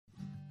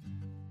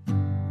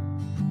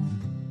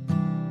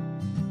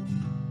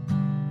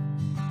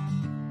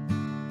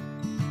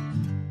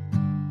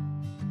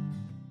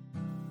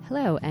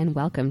Hello and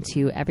welcome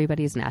to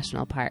Everybody's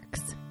National Parks.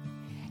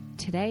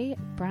 Today,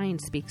 Brian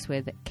speaks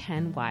with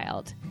Ken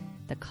Wild,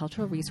 the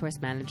Cultural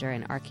Resource Manager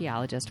and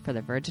Archaeologist for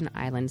the Virgin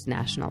Islands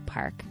National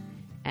Park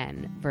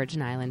and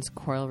Virgin Islands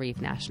Coral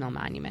Reef National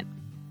Monument.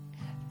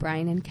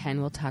 Brian and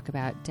Ken will talk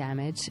about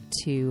damage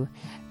to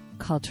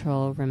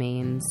cultural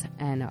remains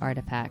and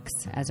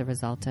artifacts as a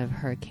result of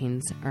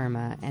Hurricanes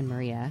Irma and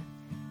Maria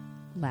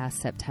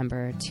last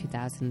September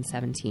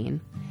 2017.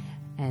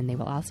 And they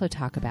will also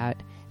talk about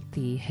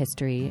the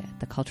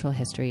cultural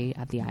history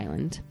of the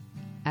island.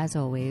 As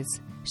always,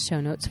 show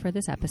notes for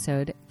this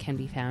episode can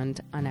be found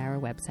on our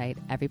website,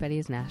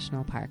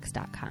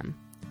 everybody'snationalparks.com.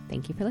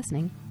 Thank you for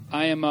listening.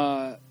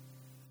 I'm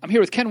here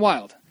with Ken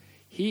Wild.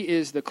 He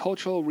is the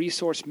Cultural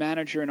Resource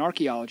Manager and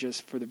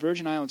Archaeologist for the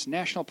Virgin Islands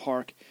National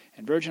Park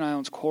and Virgin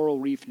Islands Coral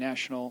Reef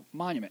National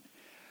Monument.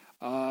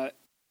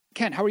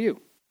 Ken, how are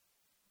you?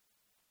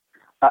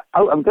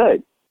 I'm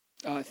good.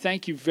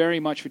 Thank you very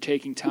much for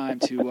taking time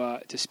to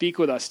speak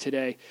with us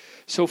today.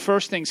 So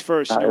first things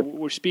first,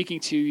 we're speaking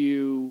to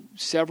you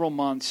several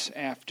months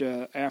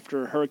after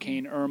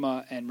Hurricane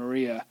Irma and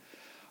Maria.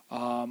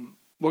 We're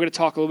going to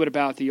talk a little bit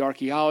about the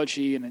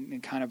archaeology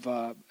and kind of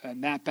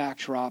and that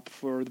backdrop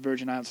for the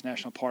Virgin Islands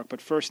National Park.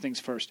 But first things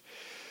first,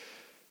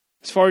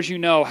 as far as you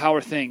know, how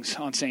are things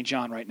on St.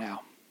 John right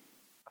now?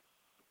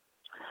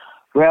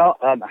 Well,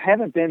 I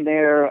haven't been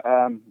there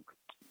I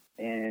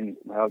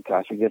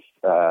guess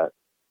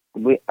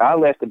I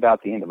left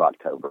about the end of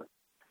October.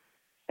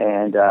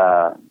 And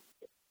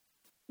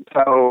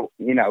so,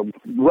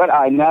 what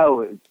I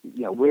know is,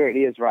 where it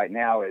is right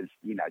now is,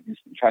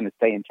 just trying to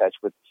stay in touch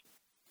with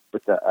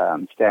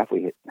the staff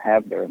we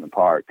have there in the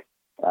park,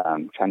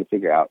 trying to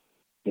figure out,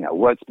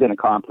 what's been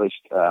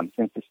accomplished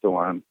since the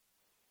storm,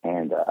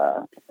 and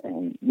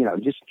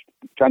just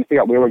trying to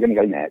figure out where we're going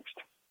to go next.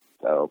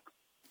 So,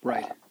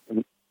 right,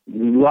 a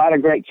lot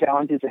of great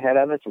challenges ahead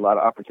of us, a lot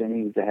of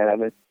opportunities ahead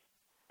of us,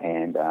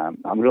 and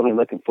I'm really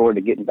looking forward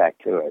to getting back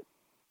to it.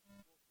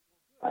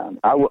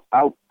 I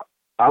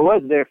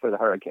was there for the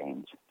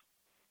hurricanes.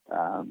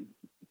 I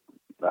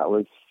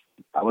was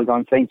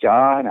on St.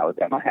 John. I was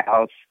at my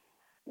house.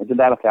 It's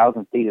about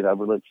 1,000 feet. It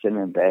overlooks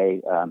Cinnamon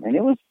Bay, and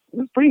it was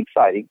pretty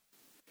exciting.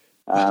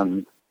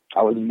 I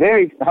was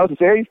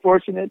very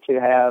fortunate to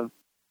have,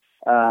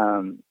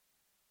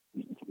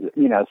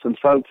 some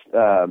folks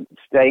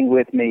staying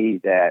with me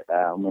that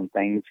when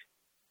things,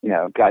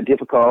 got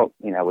difficult,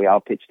 we all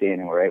pitched in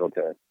and were able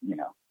to,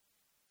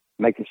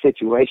 make the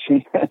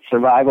situation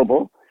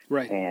survivable.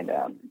 Right. And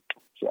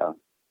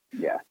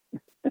yeah.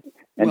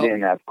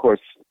 Then, of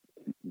course,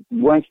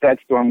 once that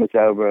storm was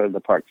over, the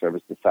Park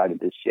Service decided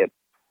to ship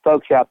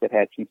folks out that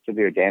had some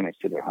severe damage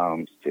to their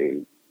homes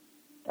to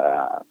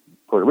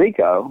Puerto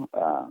Rico,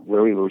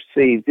 where we were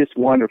received just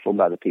wonderful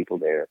by the people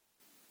there.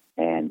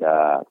 And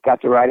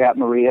got to ride out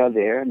Maria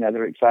there,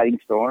 another exciting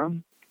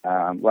storm.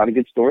 A lot of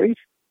good stories.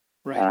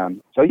 Right.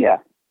 So, yeah.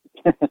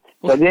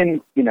 So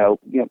then,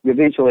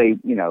 eventually,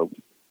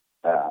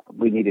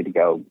 we needed to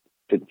go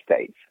to the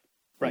States.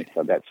 Right.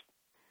 So that's,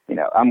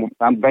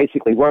 I'm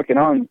basically working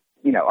on,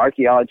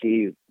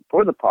 archaeology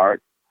for the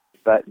park,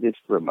 but just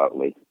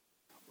remotely.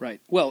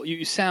 Right. Well,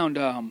 you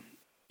sound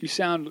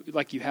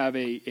like you have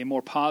a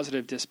more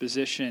positive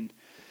disposition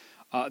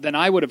than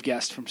I would have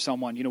guessed from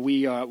someone.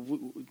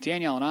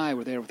 Danielle and I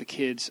were there with the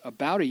kids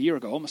about a year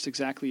ago, almost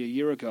exactly a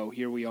year ago.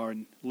 Here we are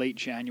in late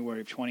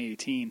January of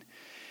 2018.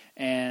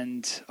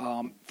 And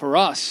for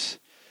us,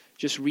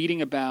 just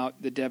reading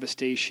about the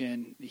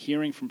devastation,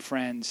 hearing from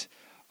friends,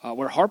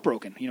 we're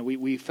heartbroken.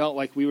 We felt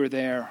like we were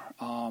there,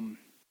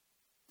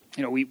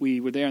 we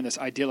were there in this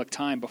idyllic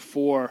time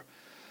before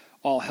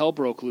all hell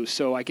broke loose.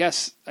 So I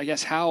guess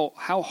how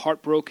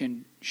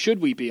heartbroken should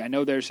we be? I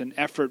know there's an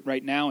effort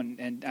right now,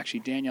 and actually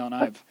Danielle and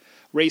I have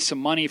raised some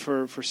money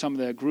for some of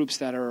the groups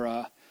that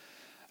are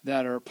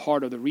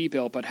part of the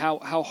rebuild. But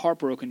how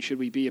heartbroken should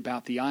we be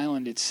about the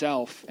island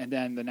itself, and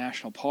then the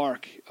national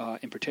park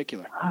in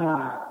particular?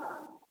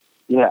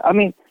 Yeah, I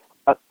mean,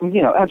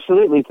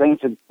 absolutely,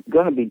 things are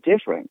going to be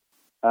different,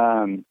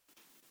 and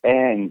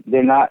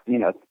they're not,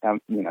 they're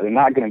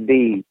not going to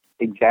be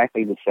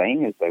exactly the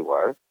same as they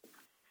were.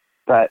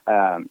 But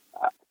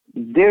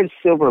there's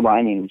silver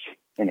linings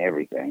in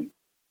everything.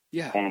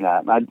 Yeah. And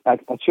I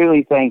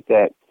truly think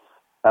that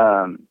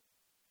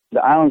the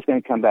island's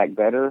going to come back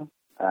better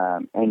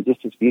and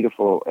just as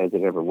beautiful as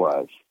it ever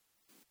was.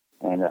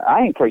 And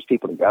I encourage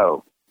people to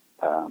go.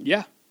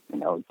 Yeah.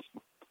 You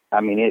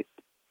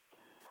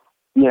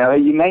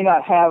may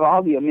not have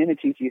all the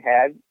amenities you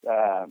had,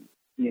 a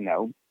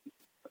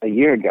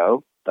year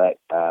ago, but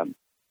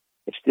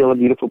it's still a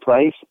beautiful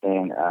place.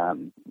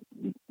 And,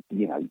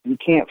 you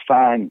can't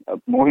find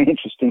a more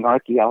interesting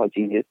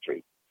archaeology in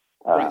history.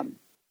 Right.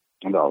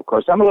 Although, of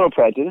course, I'm a little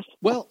prejudiced.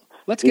 Well,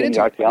 let's get into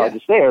the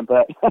archaeologist there,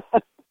 but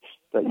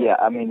yeah,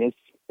 I mean,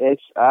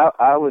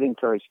 I would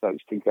encourage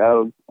folks to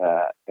go.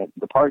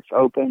 The park's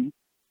open,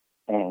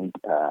 and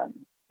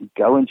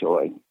go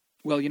enjoy.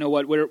 Well, you know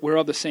what? We're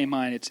of the same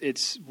mind.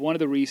 It's one of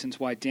the reasons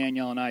why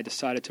Danielle and I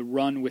decided to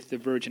run with the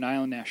Virgin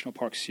Island National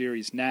Park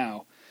series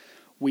now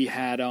We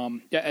had,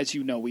 as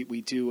you know,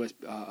 we do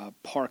a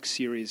park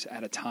series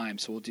at a time.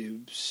 So we'll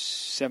do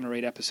 7 or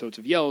 8 episodes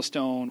of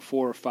Yellowstone,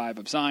 4 or 5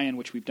 of Zion,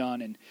 which we've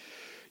done. And,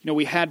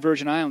 we had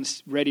Virgin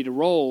Islands ready to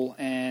roll,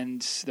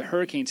 and the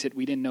hurricanes hit.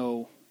 We didn't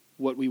know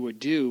what we would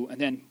do. And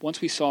then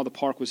once we saw the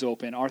park was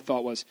open, our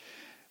thought was,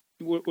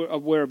 we're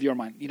aware of your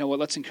mind. You know what?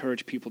 Let's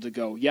encourage people to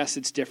go. Yes,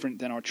 it's different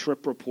than our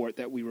trip report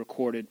that we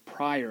recorded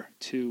prior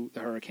to the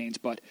hurricanes,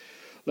 but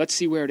let's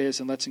see where it is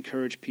and let's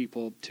encourage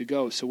people to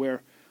go. So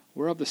we're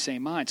of the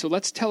same mind. So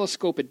let's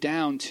telescope it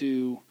down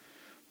to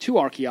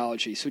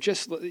archaeology. So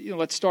just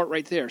let's start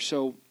right there.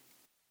 So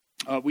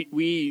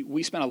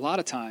we spent a lot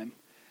of time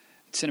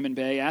at Cinnamon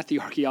Bay at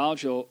the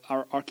archaeological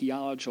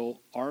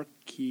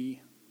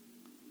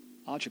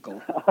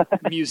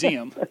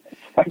museum.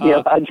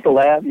 Archaeological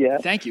lab, yeah.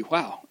 Thank you.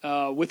 Wow.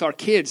 With our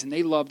kids, and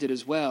they loved it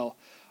as well.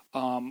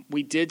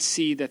 We did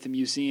see that the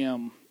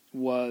museum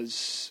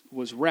was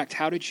wrecked.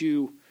 How did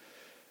you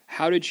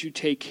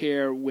take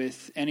care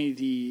with any of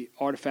the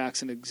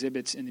artifacts and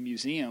exhibits in the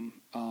museum?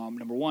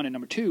 Number one, and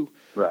number two,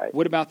 right.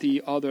 What about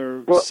the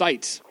other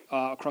sites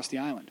across the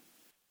island?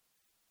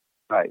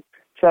 Right.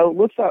 So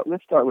let's start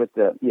with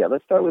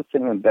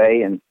Cinnamon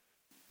Bay and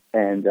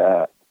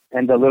the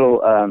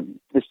little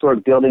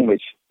historic building,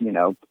 which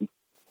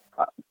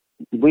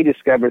we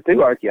discovered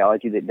through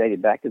archaeology that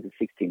dated back to the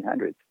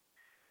 1600s.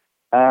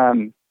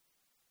 I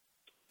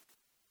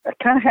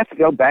kind of have to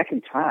go back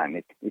in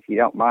time, if you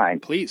don't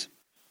mind. Please.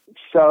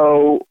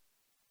 So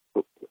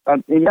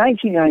in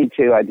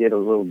 1992, I did a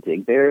little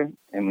dig there,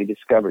 and we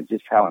discovered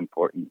just how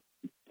important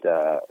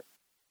the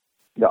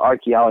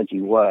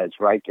archaeology was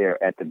right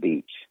there at the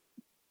beach.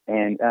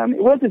 And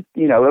it wasn't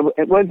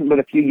but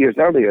a few years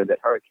earlier that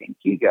Hurricane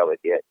Hugo had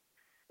hit.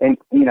 And,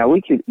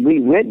 we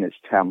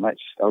witnessed how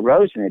much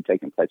erosion had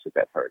taken place with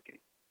that hurricane.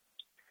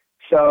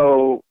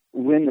 So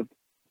when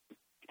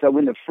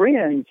the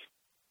Friends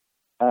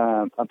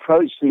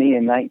approached me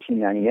in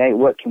 1998,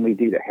 what can we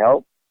do to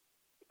help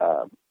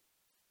the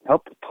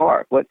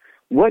park? What's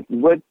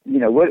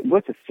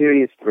a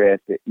serious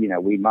threat that,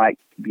 we might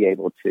be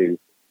able to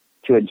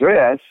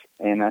address?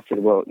 And I said,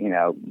 well,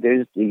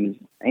 there's these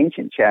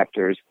ancient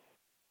chapters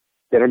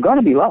that are going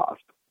to be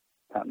lost.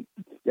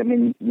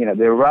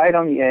 They're right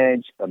on the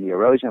edge of the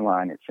erosion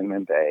line at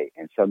Cinnamon Bay.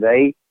 And so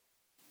they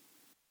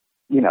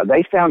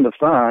found the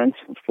funds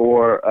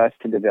for us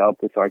to develop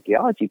this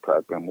archaeology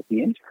program with the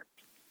interns.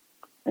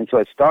 And so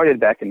it started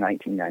back in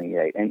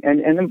 1998.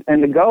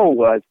 And the goal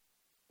was,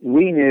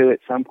 we knew at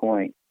some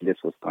point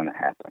this was going to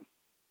happen.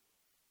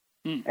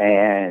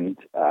 And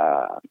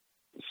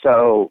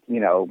so,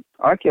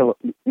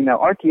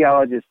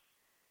 archaeologists,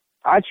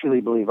 I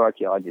truly believe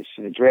archaeologists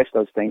should address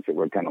those things that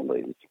we're going to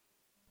lose,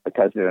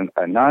 because they're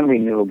a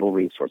non-renewable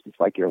resource. It's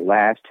like your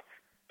last.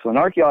 So an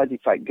archaeology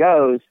site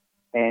goes,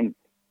 and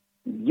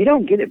you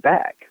don't get it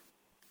back.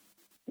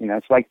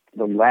 It's like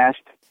the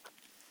last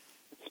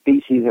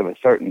species of a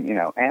certain,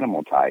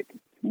 animal type.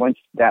 Once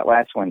that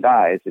last one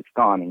dies, it's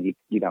gone, and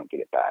you don't get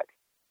it back.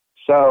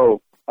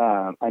 So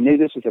I knew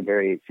this was a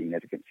very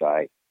significant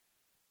site,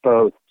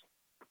 both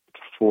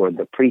for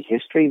the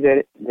prehistory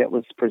that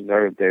was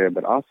preserved there,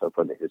 but also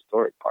for the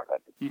historic part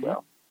of it as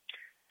well.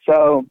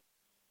 So,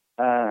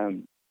 all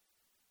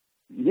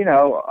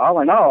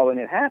in all, when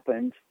it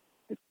happened,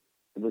 it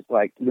was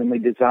like when we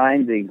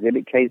designed the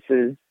exhibit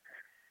cases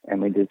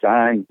and we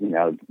designed,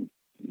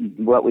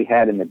 what we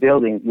had in the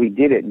building, we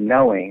did it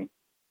knowing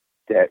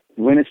that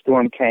when a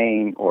storm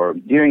came or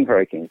during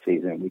hurricane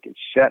season, we could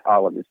shut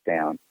all of this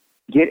down,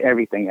 get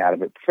everything out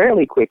of it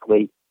fairly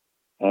quickly,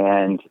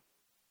 and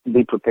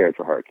be prepared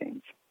for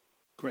hurricanes.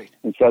 Great.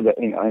 And so the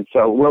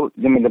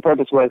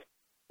purpose was,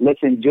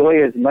 let's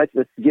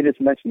get as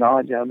much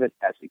knowledge of it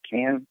as we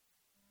can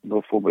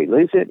before we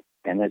lose it,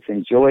 and let's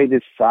enjoy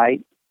this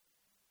site,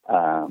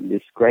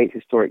 this great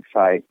historic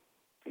site,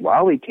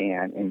 while we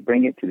can, and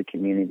bring it to the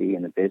community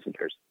and the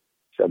visitors,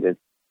 so that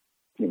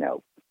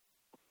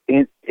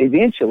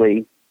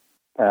eventually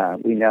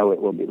we know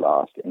it will be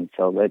lost. And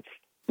so let's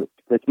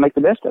make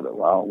the best of it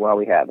while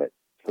we have it.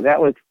 So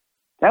that was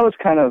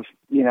kind of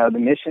the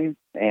mission,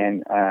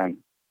 and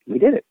we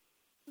did it.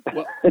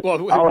 Well,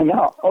 all in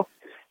all.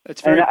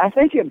 That's very... And I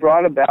think it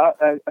brought about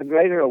a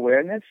greater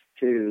awareness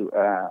to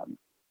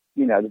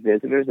the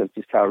visitors of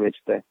just how rich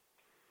the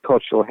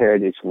cultural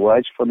heritage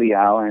was for the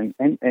island,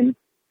 and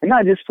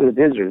not just for the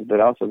visitors, but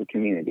also the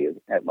community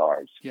at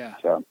large. Yeah.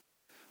 So,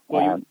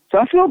 so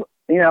I feel,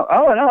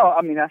 all in all,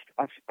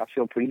 I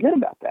feel pretty good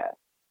about that.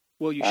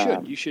 Well, you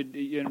should. You should,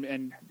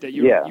 and that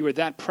you were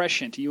that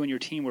prescient. You and your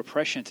team were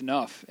prescient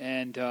enough.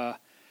 And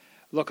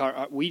look,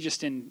 we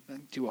just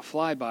didn't do a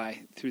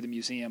flyby through the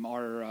museum.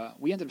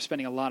 We ended up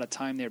spending a lot of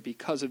time there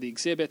because of the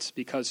exhibits,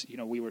 because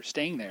we were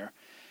staying there,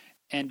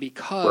 and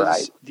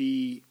because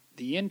the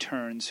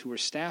interns who were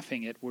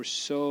staffing it were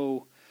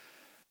so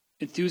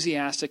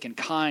enthusiastic and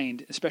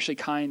kind, especially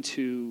kind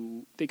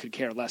to, they could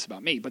care less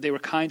about me, but they were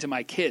kind to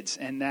my kids,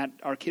 and that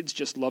our kids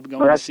just loved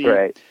going to see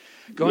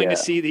to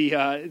see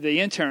the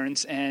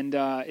interns, and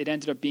it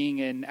ended up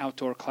being an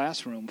outdoor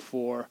classroom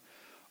for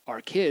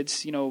our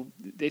kids,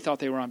 they thought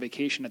they were on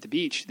vacation at the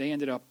beach. They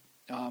ended up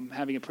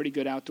having a pretty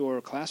good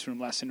outdoor classroom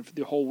lesson for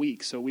the whole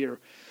week. So we were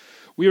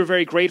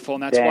very grateful,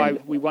 and that's why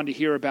we wanted to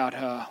hear about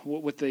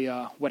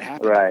what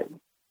happened. Right.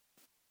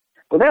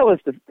 Well, that was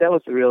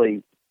the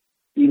really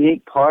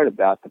unique part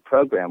about the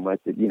program, was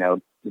that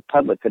the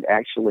public could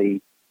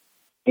actually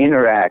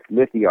interact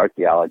with the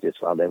archaeologists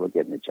while they were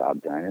getting the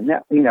job done, and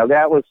that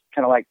was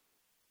kind of like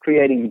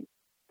creating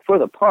for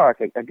the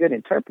park a good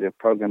interpretive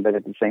program. But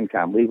at the same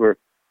time, we were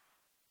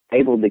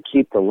able to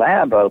keep the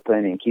lab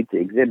open and keep the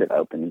exhibit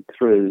open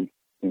through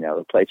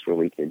a place where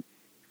we could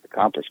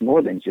accomplish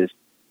more than just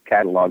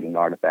cataloging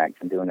artifacts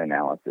and doing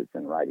analysis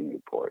and writing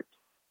reports.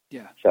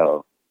 Yeah.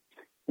 So,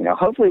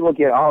 hopefully we'll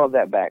get all of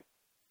that back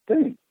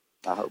soon,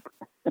 I hope.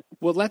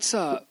 Well, let's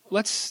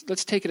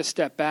take it a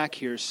step back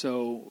here.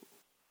 So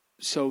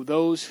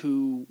those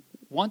who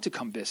want to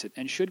come visit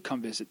and should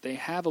come visit, they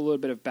have a little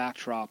bit of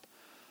backdrop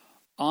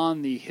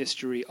on the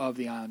history of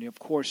the island. Of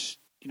course,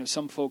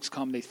 some folks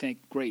come, they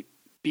think, great,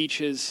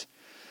 beaches,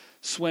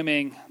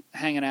 swimming,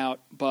 hanging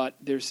out, but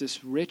there's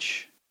this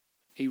rich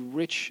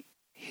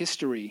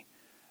history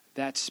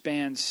that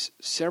spans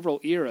several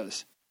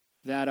eras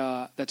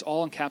that's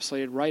all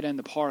encapsulated right in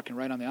the park and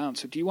right on the island.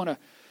 So do you want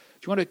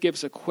to give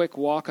us a quick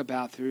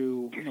walkabout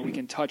through, we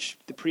can touch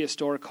the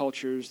prehistoric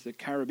cultures, the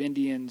Carib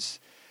Indians,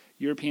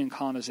 European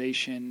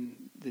colonization,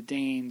 the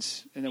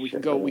Danes, and then we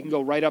can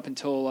go right up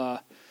until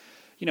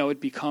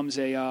it becomes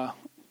a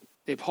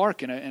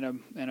park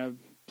and a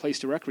place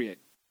to recreate.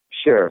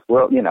 Sure.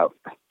 Well,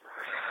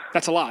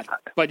 that's a lot,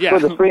 but yeah.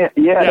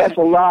 That's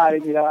a lot. I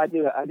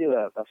do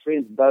a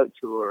friend's boat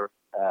tour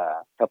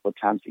a couple of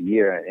times a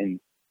year, and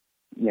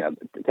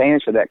to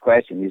answer that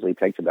question usually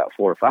takes about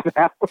 4 or 5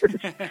 hours.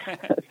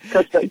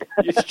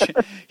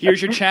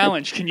 Here's your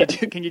challenge. Can you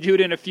do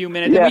it in a few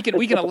minutes? Yeah. And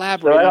we can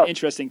elaborate on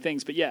interesting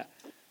things, but yeah.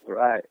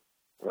 Right.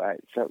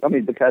 So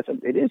because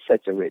it is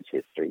such a rich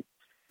history,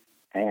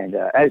 and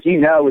as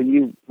you know,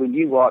 when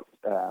you walk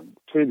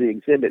through the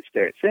exhibits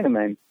there at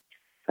Cinnamon,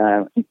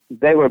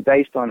 they were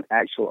based on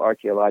actual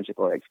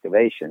archaeological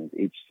excavations.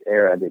 Each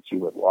era that you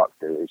would walk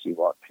through, as you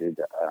walk through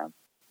the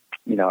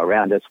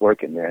around us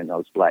working there in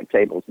those black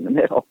tables in the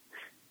middle.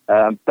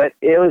 But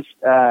it was,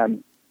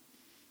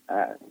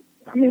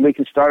 we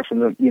can start from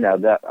the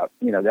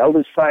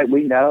oldest site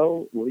we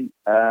know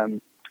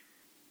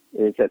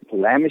is at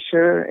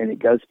Lamisher, and it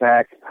goes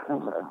back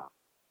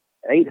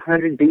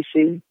 800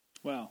 BC.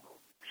 Wow.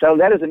 So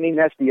that doesn't mean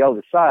that's the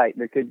oldest site.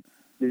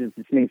 This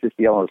means it's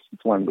the oldest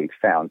one we've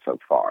found so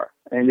far.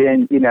 And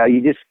then,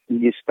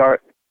 you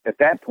start at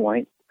that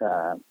point,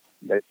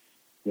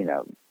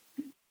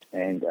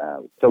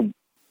 so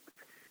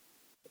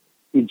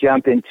you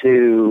jump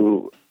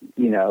into,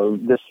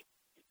 this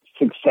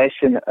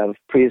succession of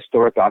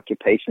prehistoric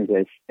occupations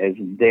as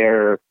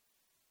their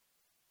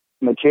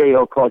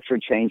material culture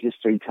changes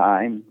through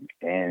time.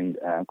 And,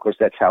 of course,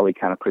 that's how we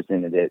kind of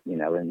presented it, in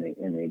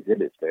the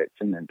exhibits there at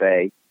Cinnamon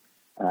Bay.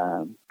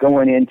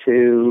 Going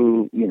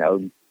into,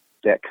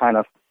 that kind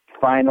of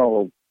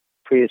final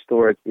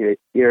prehistoric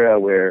era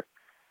where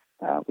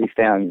we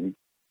found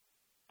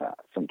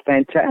some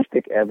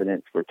fantastic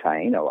evidence for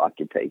Taino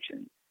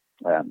occupation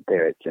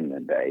there at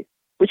Cinnamon Bay,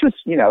 which was,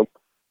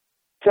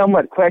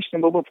 somewhat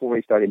questionable before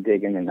we started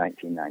digging in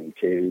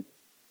 1992.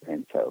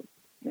 And so,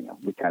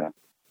 we kind of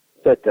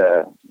put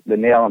the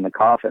nail in the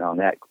coffin on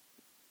that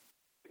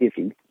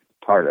iffy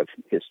part of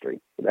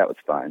history. So that was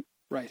fun.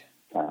 Right.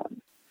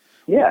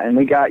 And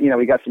we got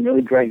some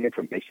really great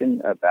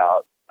information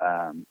about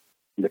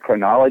the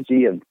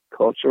chronology of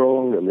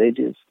cultural,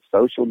 religious,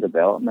 social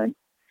development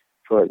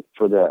for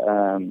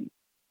the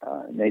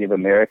Native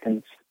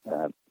Americans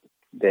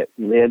that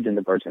lived in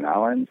the Virgin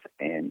Islands.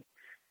 And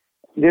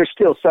there's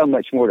still so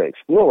much more to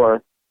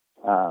explore.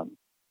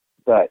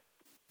 But,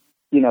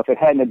 if it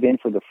hadn't have been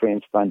for the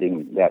Friends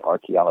funding that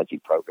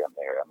archaeology program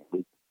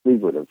there, we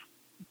would have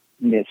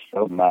missed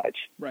so much.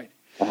 Right.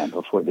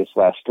 Before this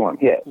last storm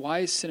hit. Why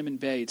is Cinnamon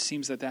Bay? It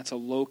seems that that's a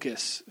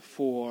locus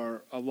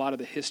for a lot of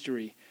the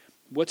history.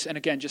 And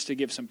again, just to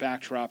give some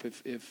backdrop,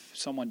 if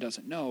someone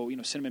doesn't know,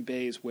 Cinnamon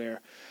Bay is where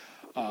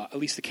at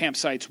least the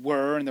campsites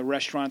were, and the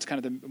restaurants,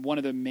 kind of one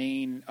of the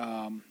main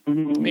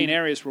main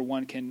areas where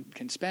one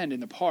can spend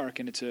in the park,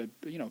 and it's a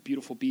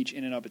beautiful beach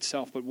in and of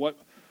itself. But what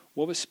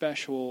was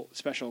special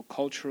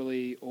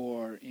culturally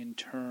or in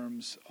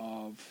terms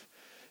of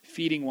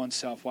feeding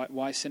oneself?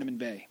 Why Cinnamon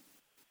Bay?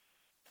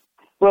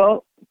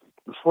 Well,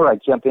 before I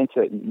jump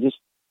into it, just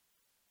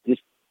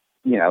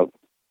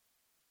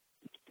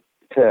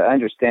to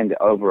understand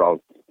the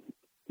overall,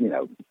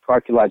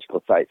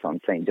 archaeological sites on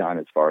St. John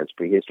as far as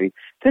prehistory,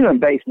 Cinnamon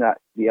Bay is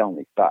not the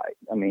only site.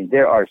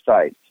 There are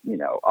sites,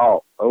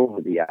 all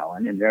over the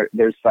island, and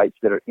there's sites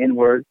that are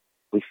inward.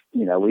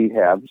 We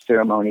have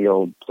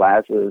ceremonial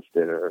plazas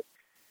that are,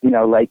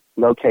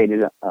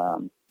 located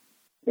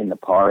in the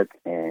park,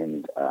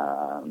 and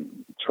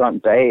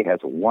Trump Bay has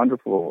a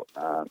wonderful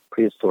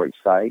prehistoric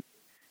site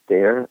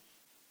there.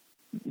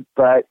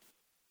 But,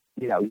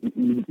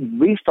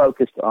 we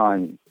focused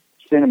on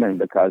Cinnamon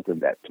because of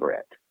that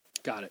threat.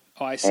 Got it.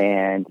 Oh, I see.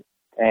 And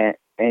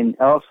And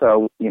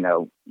also,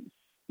 the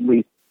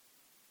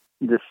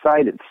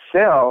site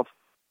itself,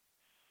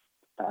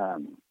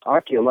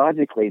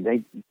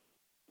 archaeologically,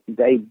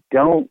 they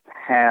don't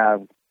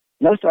have,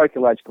 most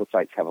archaeological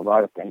sites have a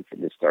lot of things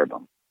that disturb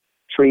them.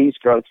 Trees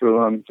grow through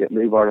them that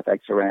move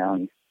artifacts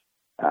around.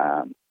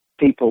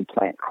 People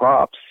plant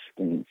crops,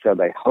 and so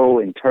they hoe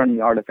and turn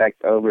the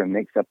artifacts over and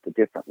mix up the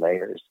different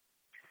layers.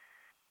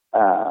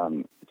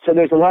 So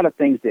there's a lot of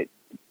things that,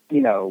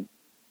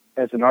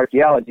 as an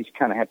archaeologist, you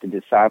kind of have to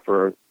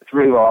decipher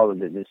through all of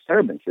the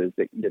disturbances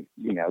that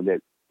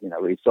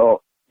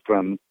result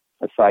from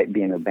a site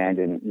being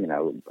abandoned,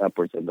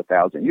 upwards of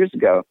 1,000 years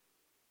ago.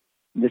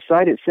 The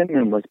site at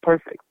Cinnamon was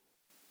perfect.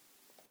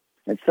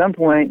 At some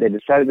point, they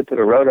decided to put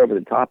a road over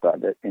the top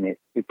of it, and it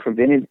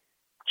prevented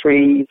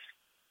trees,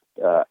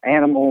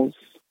 animals,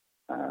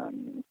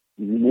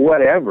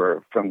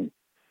 whatever from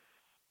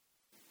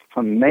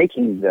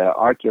making the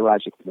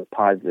archaeological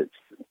deposits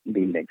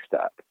be mixed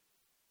up.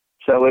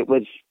 So it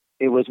was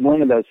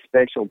one of those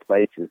special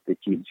places that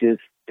you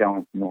just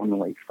don't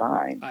normally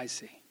find. I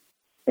see.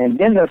 And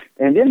then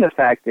the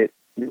fact that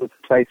it was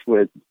a place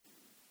where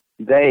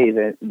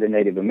the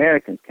Native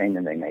Americans came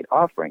and they made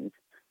offerings.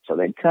 So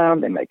they'd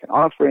come, they'd make an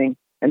offering,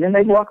 and then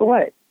they'd walk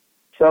away.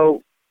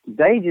 So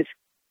they just,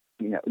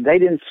 they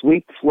didn't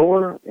sweep the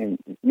floor and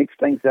mix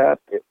things up.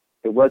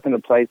 It wasn't a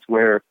place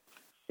where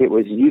it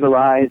was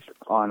utilized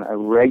on a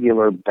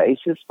regular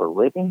basis for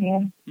living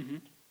in. Mm-hmm.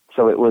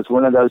 So it was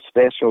one of those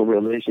special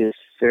religious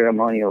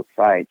ceremonial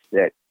sites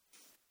that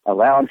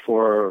allowed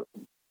for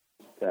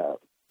the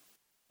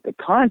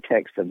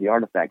context of the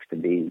artifacts to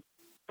be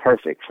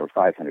perfect for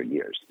 500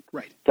 years.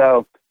 Right.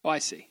 So, I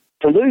see.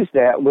 To lose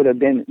that would have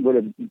been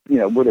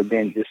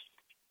just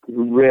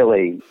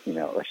really,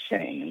 a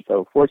shame. And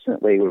so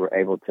fortunately we were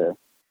able to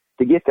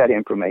get that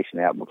information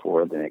out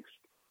before the next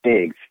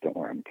big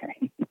storm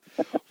came.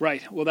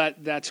 Right. Well,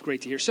 that's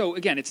great to hear. So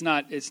again, it's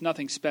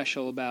nothing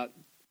special about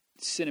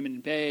Cinnamon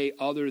Bay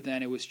other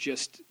than it was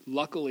just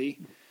luckily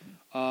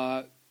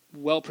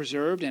well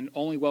preserved, and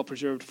only well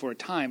preserved for a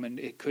time, and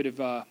it could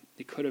have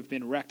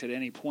been wrecked at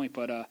any point,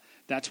 but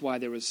that's why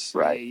there was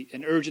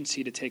an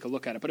urgency to take a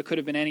look at it. But it could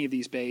have been any of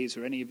these bays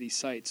or any of these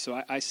sites. So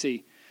I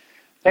see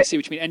what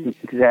you mean. And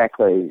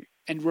exactly.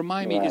 And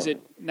remind me, is it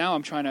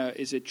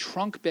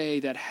Trunk Bay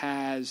that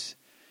has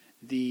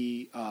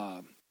the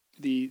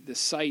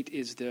site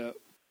is the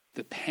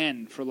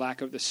pen, for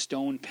lack of the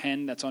stone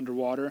pen that's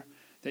underwater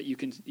that you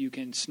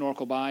can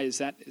snorkel by? Is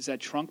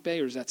that Trunk Bay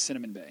or is that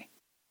Cinnamon Bay?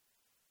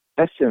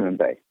 That's Cinnamon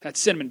Bay.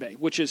 That's Cinnamon Bay,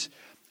 which is,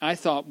 I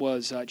thought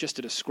was, just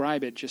to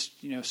describe it, just,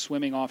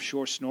 swimming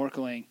offshore,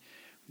 snorkeling,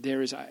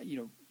 there is,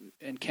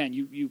 and Ken,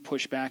 you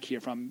push back here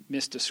if I'm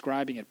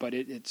misdescribing it, but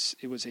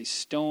it was a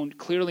stone,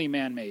 clearly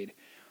man-made,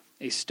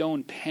 a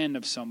stone pen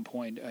of some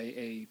point,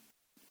 a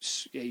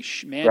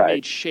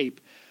man-made shape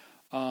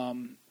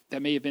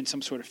that may have been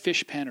some sort of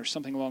fish pen or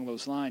something along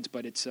those lines,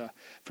 but it's,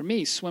 for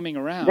me, swimming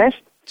around,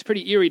 it's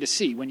pretty eerie to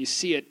see when you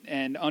see it,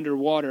 and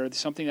underwater,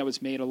 something that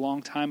was made a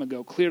long time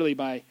ago, clearly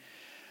by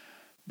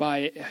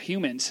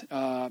humans,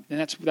 and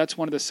that's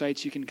one of the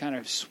sites you can kind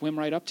of swim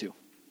right up to.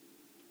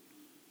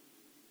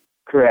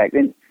 Correct,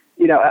 and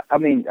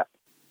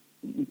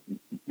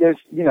there's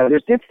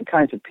different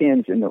kinds of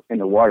pens in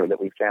the water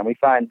that we found. We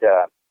find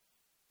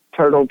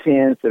turtle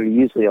pens that are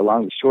usually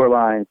along the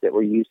shorelines that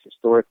were used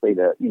historically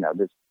to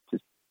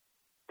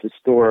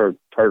store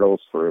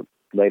turtles for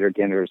later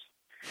dinners.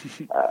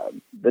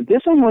 But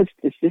this one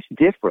it's just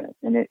different,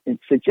 and it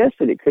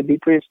suggested it could be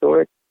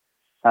prehistoric.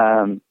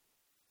 They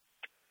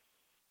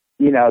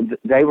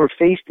were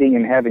feasting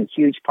and having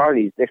huge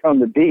parties there on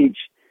the beach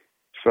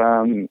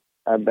from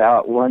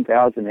about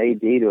 1000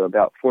 AD to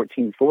about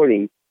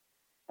 1440.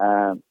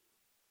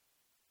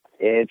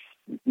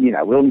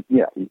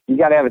 You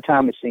got to have a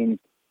time machine,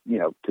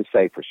 to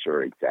say for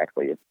sure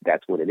exactly if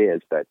that's what it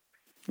is, but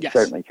yes. It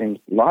certainly seems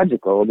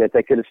logical that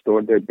they could have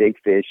stored their big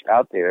fish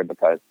out there,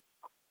 because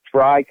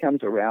fry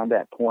comes around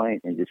that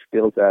point and just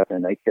fills up,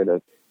 and they could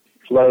have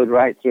flowed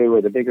right through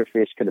where the bigger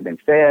fish could have been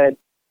fed.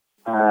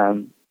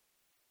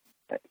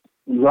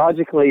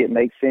 Logically, it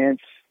makes sense.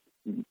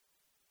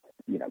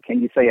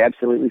 Can you say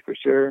absolutely for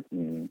sure?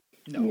 No.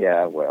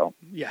 Yeah, well.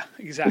 Yeah,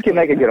 exactly. You can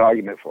make a good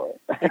argument for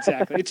it.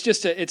 Exactly. It's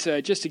just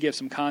to give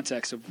some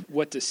context of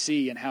what to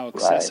see and how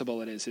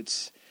accessible it is.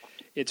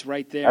 It's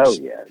right there. Oh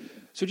yeah.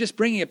 So just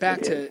bringing it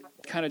back to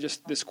kind of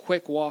just this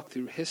quick walk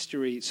through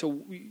history.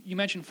 So you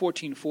mentioned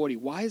 1440.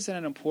 Why is that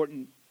an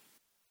important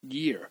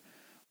year?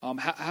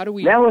 How do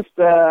we? That was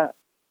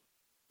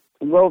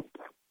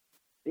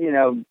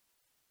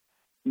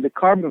the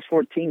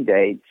carbon-14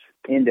 dates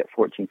end at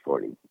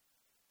 1440.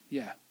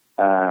 Yeah.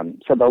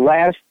 So the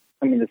last,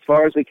 as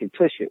far as we could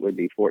push it, would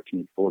be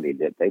 1440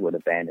 that they would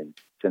abandon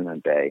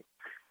Cinnamon Bay.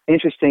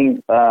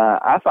 Interesting.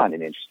 I find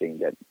it interesting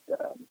that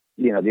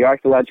the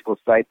archaeological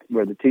site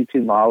where the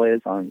Tutu Mall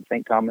is on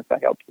St. Thomas, I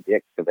helped with the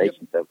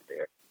excavations over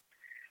there,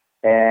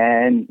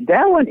 and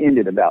that one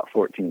ended about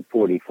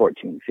 1440,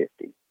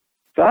 1450.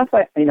 So I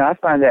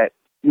find that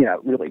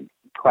really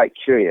quite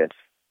curious.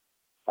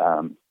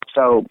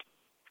 So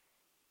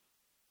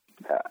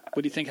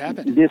What do you think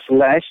happened? This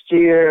last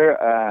year,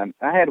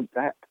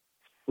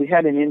 we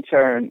had an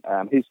intern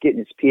who's getting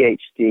his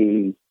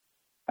PhD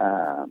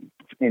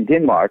in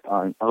Denmark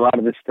on a lot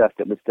of the stuff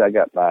that was dug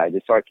up by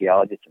this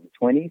archaeologist in the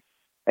 20s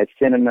at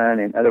Cinnamon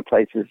and other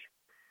places.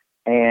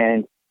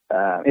 And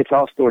it's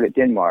all stored at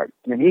Denmark.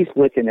 And he's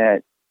looking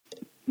at,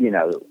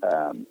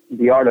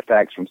 the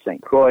artifacts from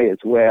St. Croix as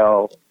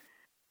well.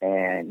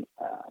 And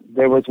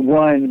there was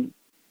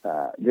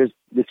there's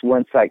this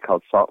one site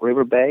called Salt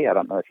River Bay. I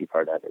don't know if you've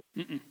heard of it.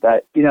 Mm-mm.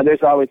 But,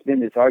 there's always been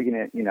this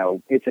argument,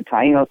 it's a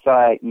Taino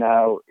site.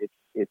 No,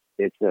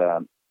 it's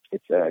a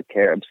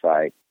Carib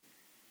site.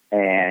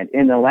 And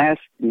in the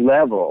last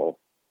level,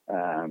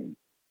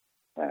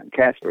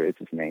 Casper is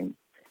his name,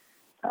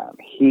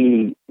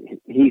 he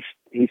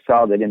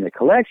saw that in the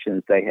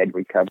collections they had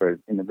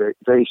recovered in the very,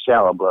 very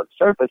shallow below the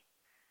surface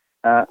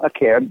a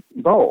Carib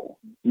bowl,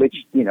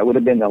 which would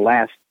have been the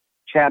last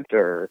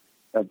chapter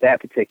of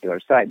that particular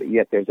site, but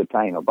yet there's a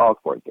Taino ball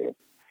court there.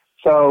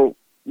 So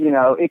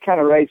it kind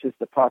of raises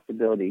the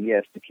possibility.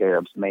 Yes, the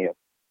Caribs may have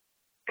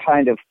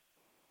kind of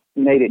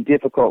made it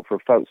difficult for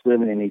folks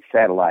living in these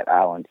satellite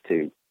islands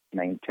to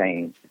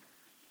maintain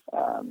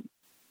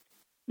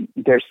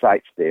their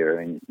sites there,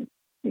 and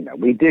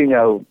we do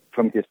know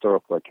from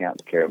historical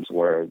accounts Caribs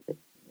were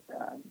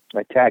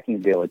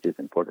attacking villages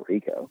in Puerto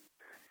Rico.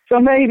 So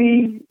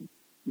maybe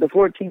the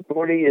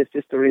 1440 is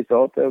just a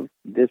result of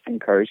this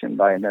incursion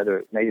by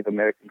another Native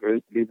American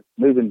group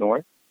moving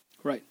north.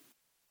 Right.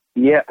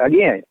 Yeah.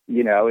 Again,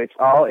 it's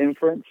all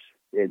inference.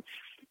 It's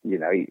you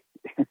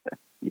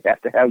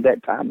have to have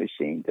that time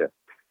machine to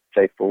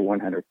say for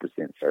 100%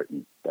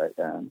 certain. But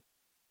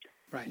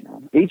right.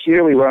 Each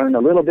year we learn a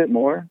little bit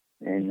more,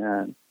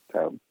 and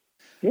so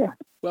yeah.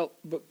 Well,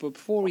 but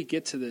before we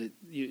get to the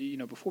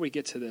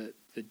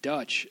the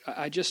Dutch,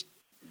 I just,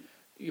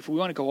 if we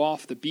want to go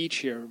off the beach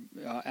here,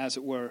 as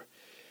it were,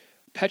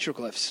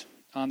 petroglyphs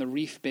on the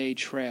Reef Bay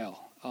Trail.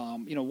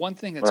 One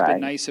thing that's been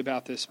nice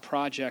about this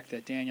project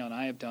that Daniel and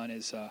I have done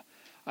is,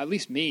 at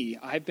least me,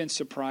 I've been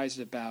surprised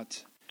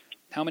about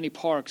how many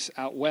parks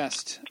out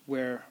west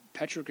where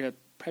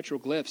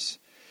petroglyphs,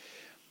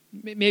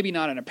 maybe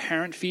not an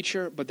apparent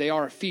feature, but they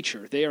are a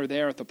feature. They are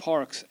there at the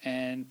parks,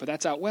 but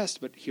that's out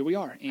west. But here we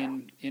are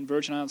in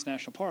Virgin Islands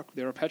National Park.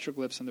 There are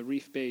petroglyphs on the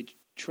Reef Bay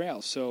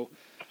Trail. So,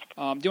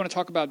 do you want to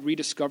talk about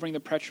rediscovering the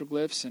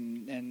petroglyphs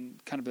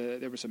and kind of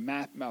there was a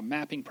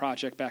mapping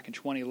project back in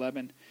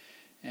 2011,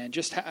 and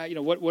just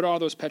what are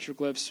those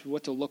petroglyphs,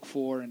 what to look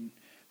for, and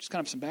just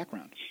kind of some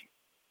background.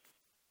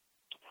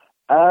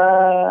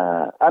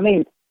 The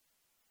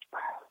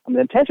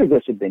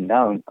petroglyphs have been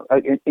known.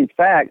 In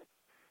fact,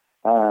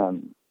 I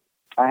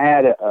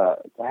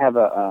have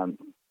a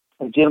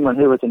gentleman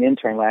who was an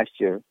intern last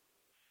year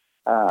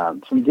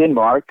from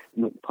Denmark.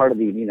 Part of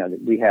the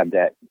we have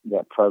that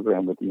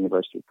program with the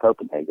University of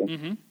Copenhagen,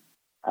 Mm-hmm.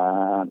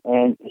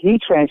 And he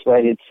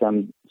translated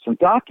some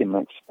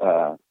documents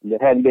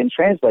that hadn't been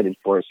translated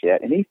for us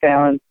yet, and he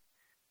found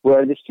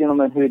where this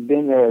gentleman who had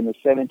been there in the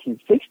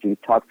 1760s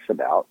talks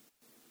about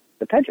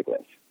the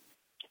petroglyphs.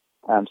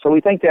 So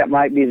we think that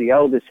might be the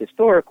oldest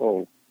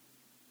historical,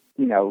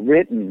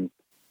 written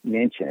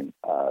mention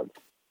of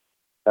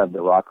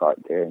the rock art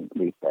there in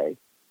Reef Bay.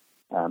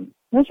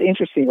 It's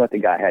interesting what the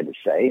guy had to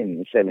say in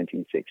the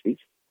 1760s.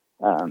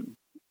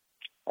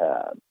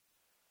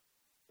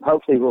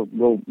 Hopefully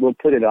we'll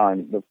put it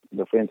on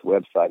the Friends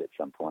website at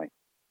some point.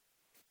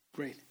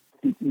 Great.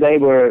 They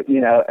were,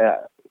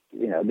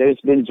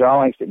 there's been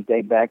drawings that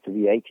date back to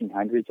the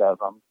 1800s of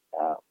them,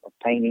 of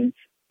paintings,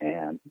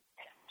 and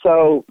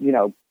so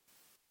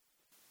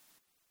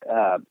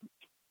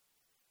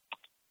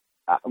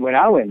when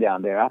I went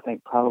down there, I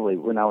think probably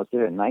when I was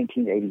there in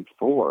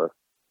 1984,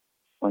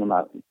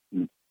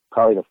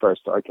 probably the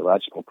first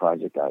archaeological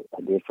project I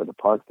did for the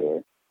park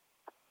there.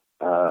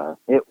 I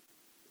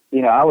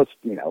was,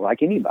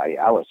 like anybody,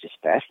 I was just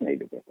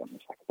fascinated with them.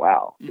 It's like,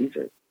 wow, these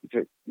are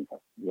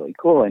really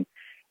cool.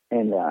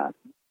 And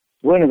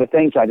one of the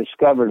things I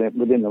discovered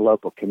within the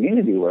local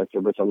community was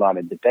there was a lot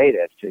of debate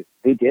as to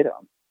who did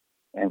them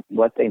and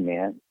what they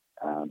meant.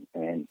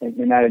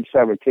 And I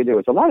discovered too there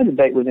was a lot of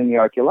debate within the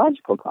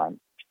archaeological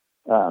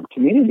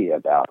community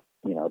about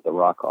the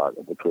rock art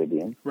of the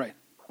Caribbean, right?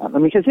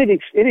 Because it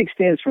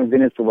extends from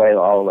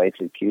Venezuela all the way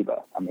to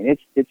Cuba. I mean,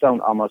 it's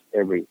on almost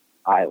every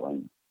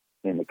island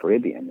in the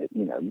Caribbean.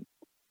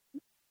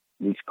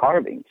 These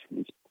carvings,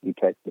 the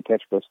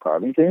petroglyph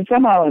carvings, and in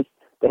some islands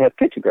they have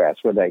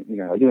pictographs where they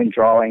are doing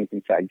drawings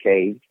inside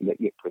caves that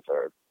get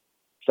preserved.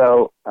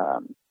 So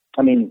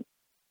St.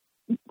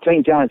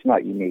 John's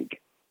not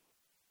unique.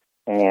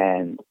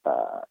 And,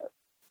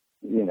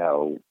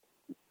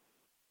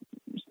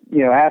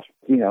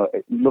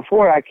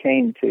 before I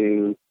came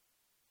to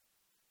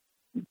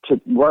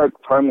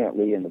work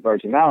permanently in the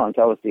Virgin Islands,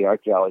 I was the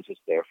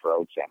archaeologist there for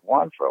Old San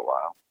Juan for a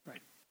while.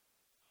 Right.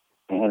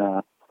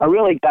 And I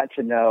really got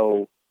to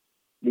know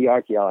the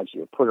archaeology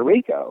of Puerto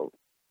Rico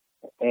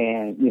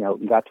and,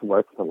 got to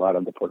work with a lot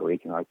of the Puerto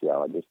Rican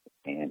archaeologists.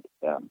 And,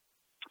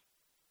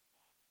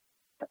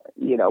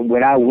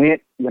 when I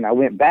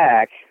went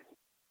back,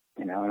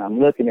 and I'm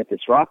looking at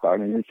this rock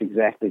art, and it's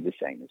exactly the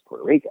same as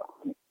Puerto Rico.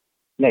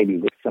 Maybe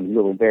with some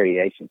little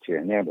variations here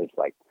and there, but it's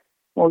like,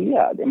 well,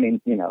 yeah, I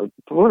mean,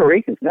 Puerto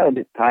Ricans know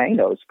that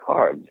Taínos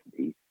carved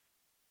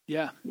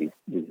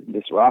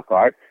this rock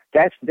art.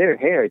 That's their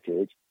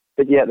heritage,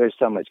 but yet there's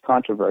so much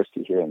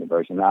controversy here in the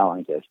Virgin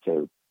Islands as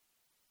to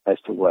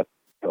what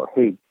or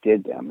who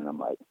did them, and I'm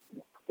like,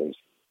 there's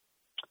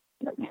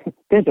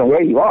depends on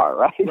where you are,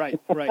 right?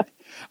 Right.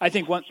 I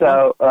think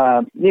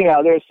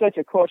there's such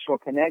a cultural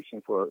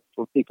connection for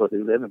people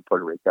who live in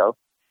Puerto Rico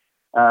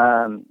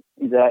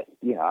that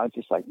I was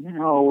just like,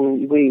 no,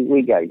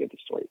 we got to get the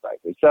story right.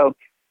 So,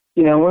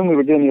 when we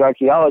were doing the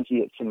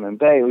archaeology at Cinnamon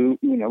Bay, we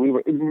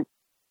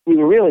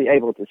were really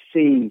able to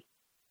see.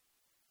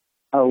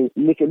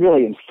 We could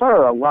really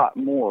infer a lot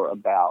more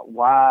about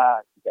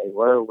why they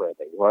were where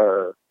they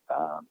were,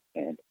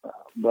 and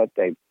what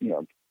they,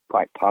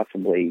 quite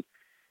possibly,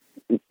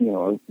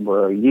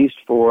 were used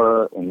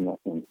for in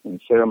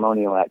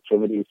ceremonial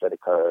activities that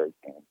occurred.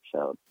 And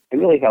so it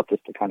really helped us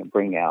to kind of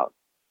bring out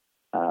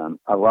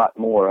a lot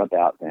more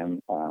about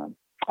them.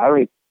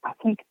 I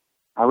think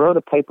I wrote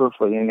a paper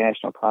for the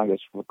International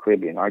Congress for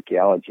Caribbean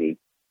Archaeology,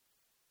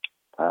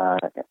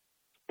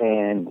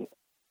 and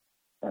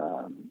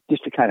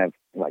just to kind of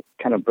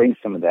bring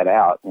some of that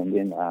out. And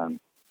then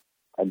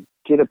I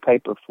did a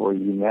paper for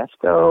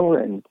UNESCO.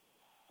 And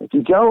if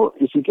you go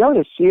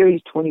to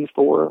Series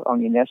 24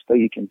 on UNESCO,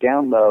 you can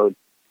download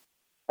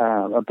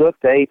a book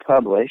they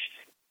published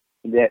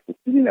that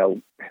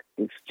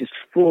it's just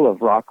full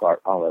of rock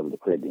art all over the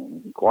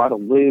Caribbean.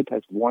 Guadeloupe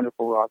has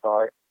wonderful rock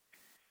art.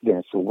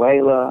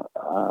 Venezuela,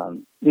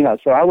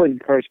 so I would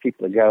encourage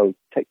people to go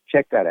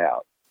check that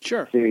out.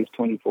 Sure. Series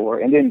 24,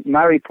 and then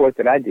my report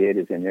that I did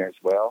is in there as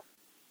well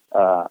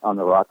on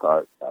the rock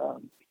art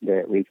there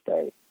at Reef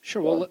Bay.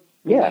 Sure. We'll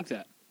link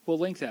that. We'll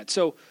link that.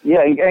 So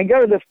and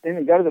go to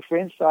the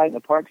Fringe site and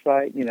the park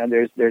site.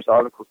 There's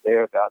articles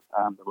there about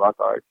the rock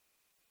art.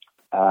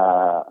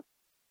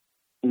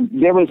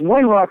 There was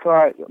one rock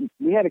art.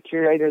 We had a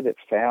curator that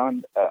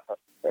found a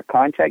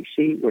contact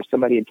sheet where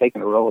somebody had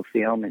taken a roll of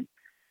film and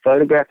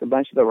photographed a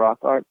bunch of the rock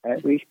art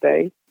at Reef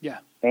Bay. Yeah.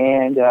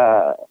 And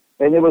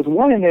there was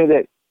one in there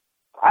that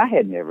I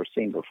had never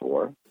seen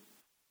before,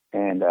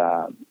 and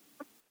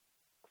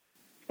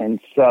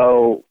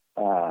so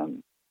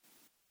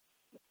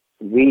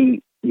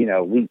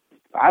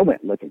I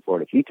went looking for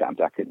it a few times.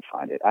 I couldn't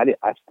find it. I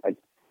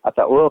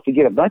thought, well, if we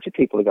get a bunch of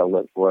people to go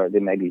look for it,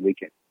 then maybe we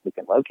can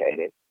locate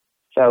it.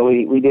 So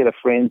we did a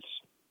friend's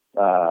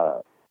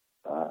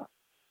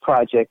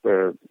project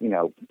where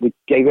we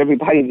gave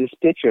everybody this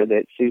picture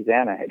that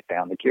Susanna had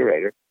found, the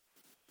curator,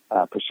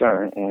 for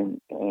sure, and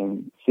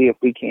see if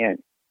we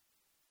can't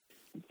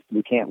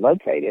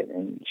locate it.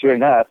 And sure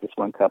enough, this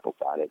one couple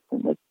found it.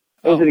 And it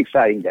was an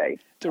exciting day.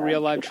 It's a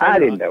real life treasure. I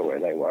didn't know where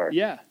they were.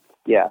 Yeah.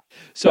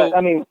 So but,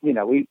 I mean,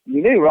 we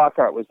knew rock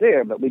art was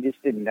there, but we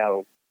just didn't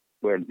know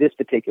where this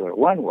particular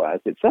one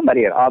was. That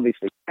somebody had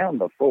obviously found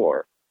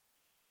before.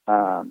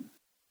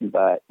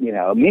 But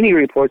many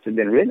reports have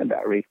been written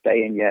about Reef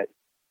Bay, and yet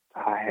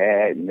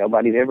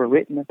nobody had ever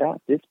written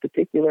about this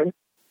particular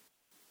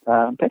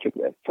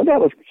petroglyph. So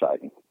that was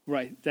exciting.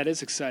 Right, that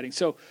is exciting.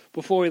 So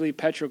before we leave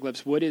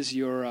petroglyphs, what is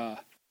your?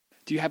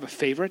 Do you have a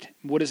favorite?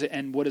 What is it,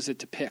 and what does it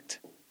depict?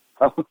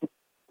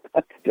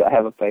 Do I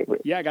have a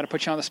favorite? Yeah, I got to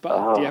put you on the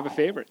spot. Do you have a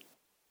favorite?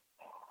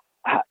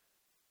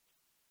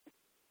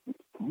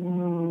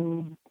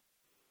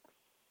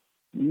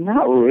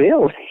 Not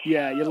really.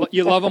 Yeah,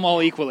 you love them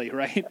all equally,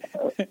 right?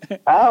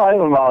 I like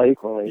them all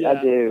equally. Yeah,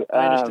 I do. I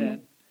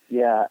understand.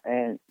 Yeah,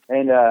 and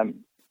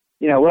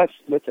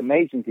what's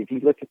amazing is if you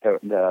look at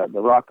the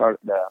rock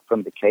art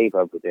from the cave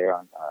over there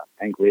on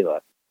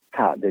Anguilla,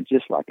 God, they're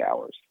just like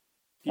ours.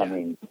 Yeah. I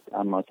mean,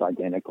 almost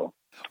identical.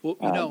 Well,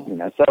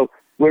 so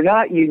we're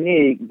not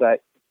unique,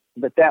 but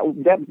that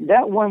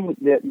one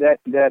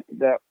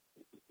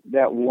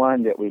that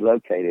one that we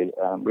located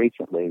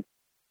recently,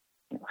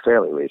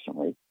 fairly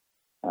recently,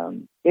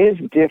 is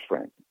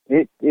different.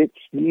 It's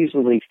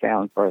usually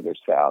found further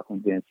south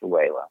in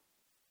Venezuela,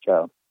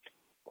 so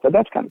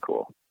that's kind of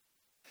cool.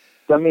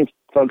 So that means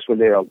folks were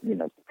there,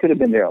 could have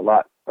been there a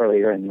lot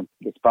earlier, and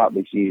the spot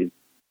was used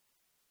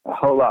a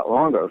whole lot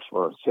longer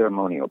for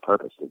ceremonial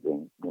purposes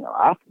than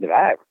I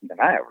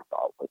ever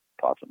thought was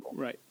possible.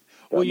 Right.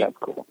 So well, that's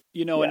cool.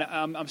 And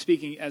I'm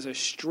speaking as a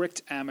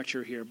strict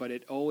amateur here, but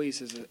it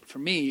always is. For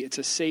me, it's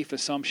a safe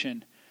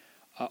assumption.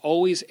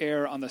 Always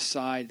err on the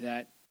side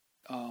that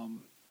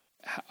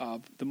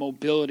the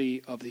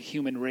mobility of the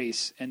human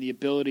race and the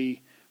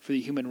ability for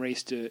the human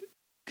race to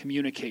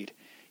communicate,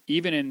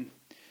 even in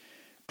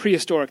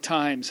prehistoric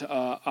times.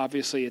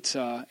 Obviously, it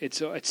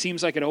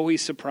seems like it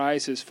always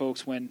surprises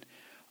folks when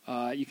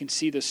you can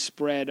see the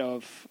spread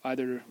of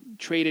either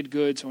traded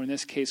goods or, in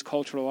this case,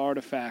 cultural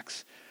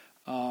artifacts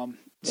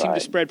seem to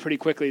spread pretty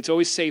quickly. It's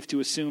always safe to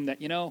assume that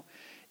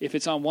if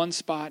it's on one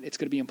spot, it's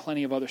going to be in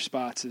plenty of other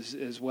spots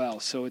as well.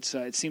 So it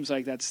seems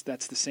like that's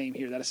the same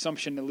here. That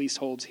assumption at least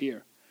holds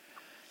here.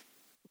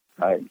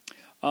 Right.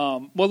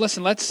 Well,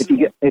 listen. Let's. If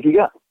you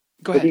go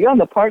Go ahead. If you go on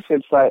the parks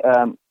website,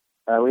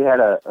 we had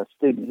a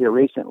student here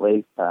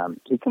recently.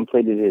 He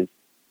completed his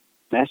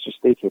master's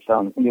thesis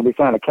on. We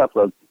found a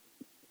couple of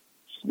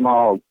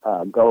small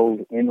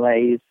gold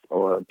inlays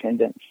or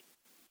pendants,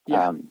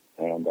 and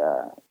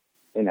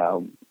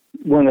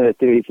one of the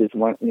theories is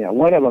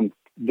one of them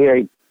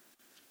very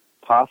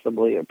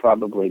possibly or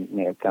probably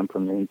may have come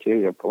from the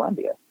interior of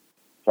Colombia.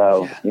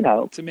 So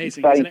it's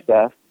amazing, exciting isn't it?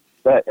 stuff.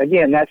 But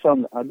again, that's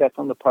on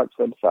the park's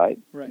website.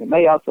 Right. It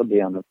may also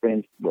be on the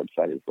Friends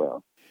website as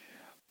well.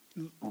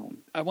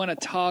 I want to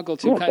toggle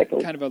to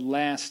kind of a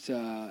last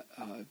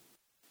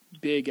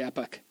big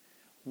epoch,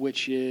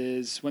 which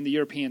is when the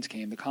Europeans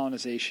came, the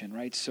colonization,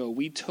 right? So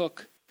we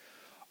took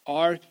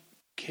our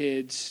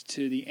kids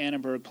to the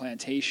Annenberg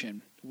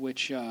plantation,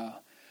 which, once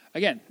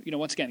again,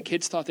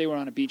 kids thought they were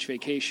on a beach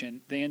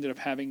vacation. They ended up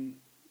having,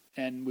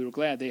 and we were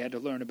glad they had to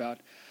learn about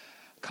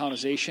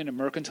colonization and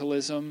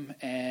mercantilism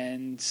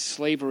and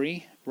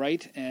slavery,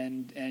 right?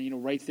 And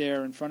right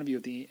there in front of you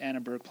at the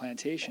Annenberg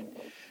plantation.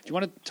 Do you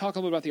want to talk a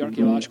little bit about the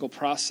archaeological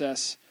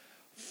process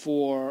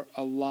for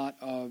a lot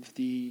of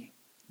the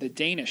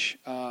Danish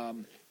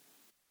imprint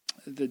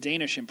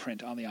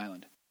on the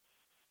island?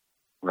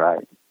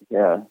 Right.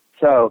 Yeah.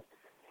 So,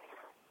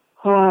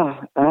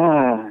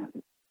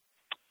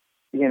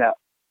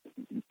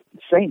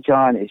 St.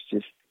 John is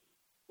just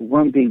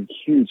one big,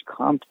 huge,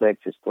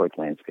 complex historic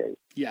landscape.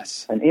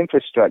 Yes. An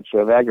infrastructure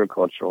of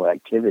agricultural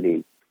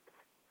activity.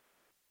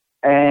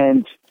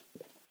 And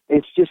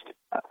it's just,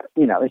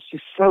 it's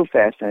just so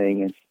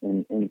fascinating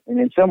and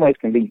in some ways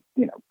can be,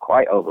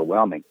 quite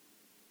overwhelming.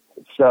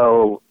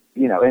 So,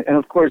 and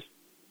of course,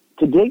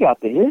 to dig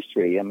out the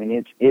history, I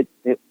mean, it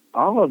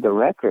all of the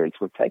records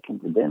were taken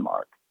to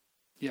Denmark.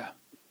 Yeah.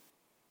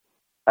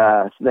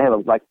 So they have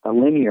a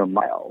linear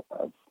mile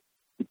of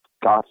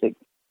Gothic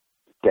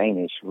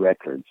Danish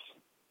records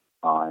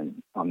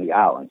on the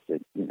islands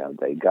that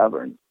they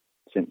governed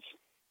since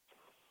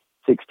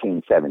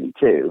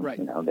 1672. Right.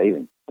 They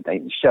even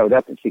showed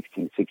up in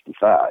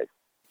 1665.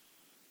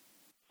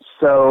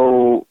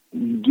 So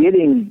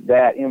getting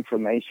that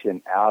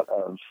information out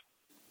of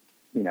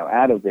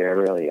there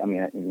really,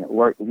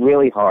 worked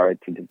really hard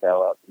to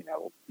develop,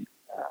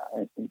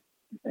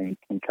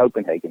 in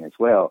Copenhagen as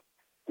well,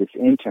 this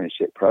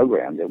internship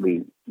program that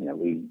we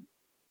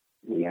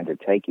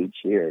undertake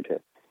each year to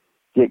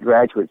get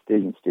graduate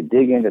students to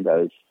dig into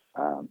those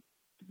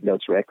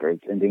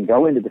records and then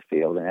go into the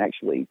field and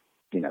actually,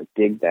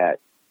 dig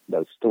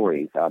those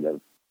stories out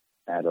of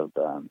those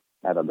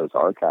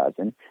archives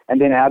and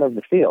then out of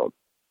the field,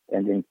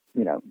 and then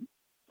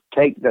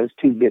take those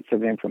two bits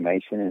of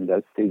information and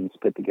those students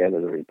put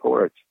together the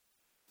reports.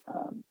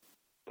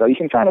 So you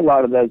can find a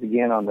lot of those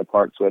again on the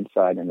Parks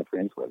website and the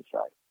Friends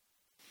website.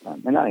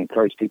 And I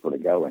encourage people to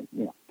go and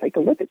take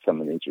a look at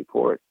some of these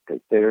reports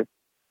because they're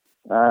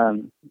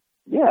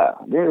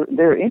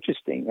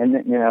interesting, and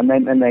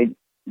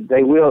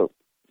they will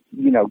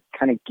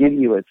kind of give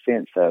you a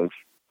sense of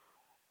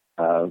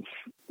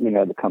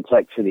the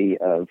complexity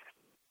of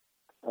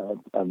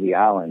the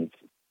island's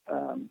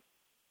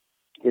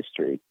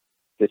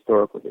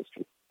historical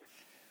history.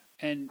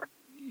 And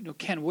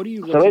Ken, what do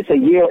you look? So it's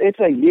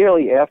a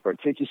yearly effort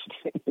to just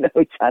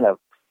kind of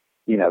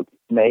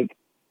make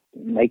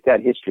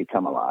that history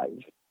come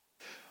alive.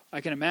 I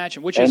can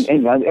imagine. Which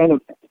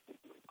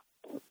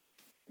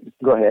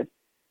go ahead.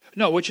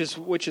 No, which is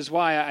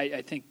why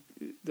I think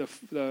the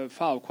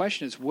follow-up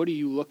question is, what are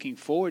you looking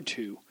forward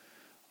to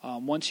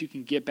once you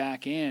can get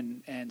back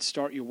in and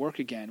start your work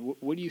again?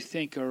 What do you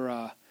think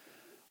are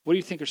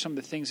some of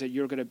the things that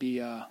you're going to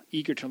be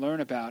eager to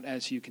learn about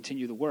as you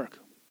continue the work?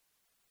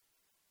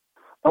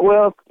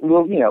 Well,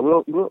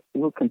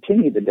 we'll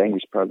continue the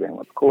Danish program,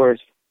 of course.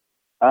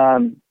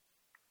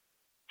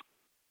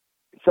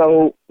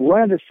 So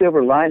one of the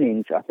silver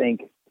linings, I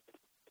think,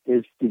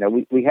 is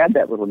we had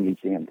that little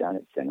museum down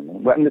at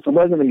Cinnamon. Well, it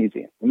wasn't a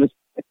museum. It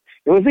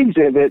was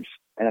exhibits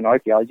and an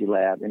archaeology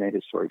lab and a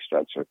historic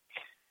structure.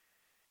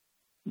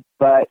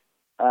 But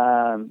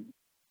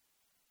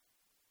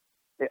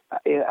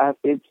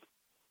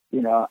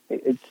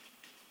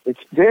it's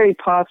very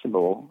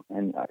possible,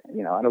 and I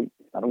don't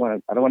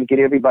want to get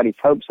everybody's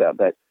hopes up,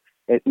 but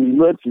it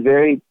looks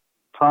very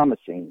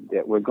promising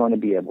that we're going to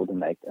be able to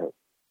make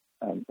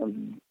a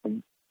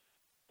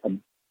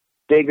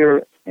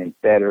bigger and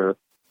better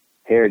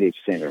heritage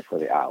center for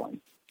the island.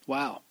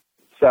 Wow.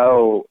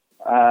 So,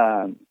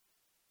 and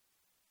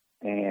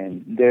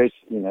there's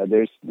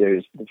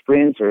the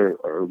Friends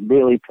are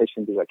really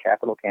pushing through a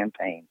capital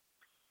campaign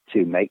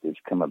to make this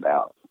come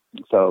about.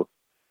 So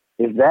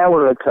if that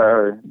were to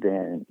occur,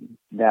 then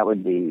that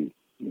would be,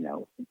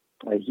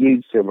 a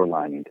huge silver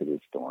lining to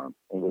this storm.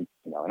 It would,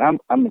 and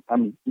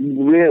I'm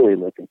really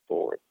looking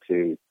forward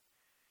to,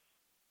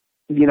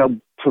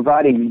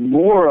 providing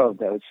more of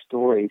those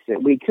stories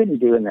that we couldn't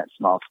do in that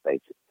small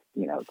space,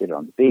 did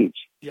on the beach.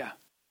 Yeah.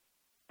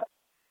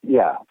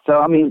 Yeah.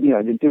 So,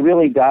 to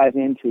really dive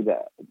into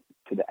the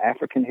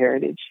African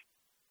heritage,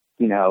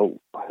 who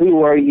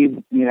were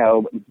you,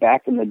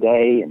 back in the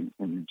day and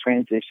the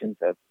transitions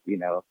of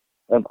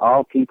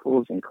all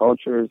peoples and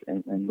cultures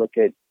and look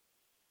at,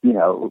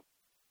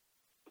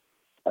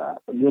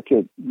 look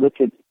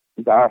at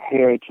our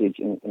heritage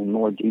in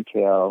more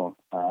detail,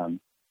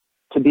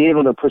 to be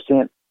able to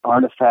present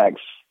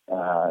artifacts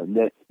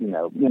that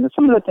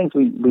some of the things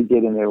we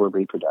did in there were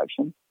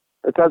reproduction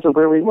because of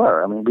where we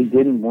were. I mean, we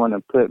didn't want to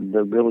put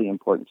the really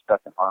important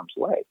stuff in harm's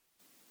way.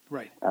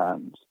 Right.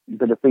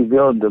 But if we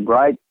build the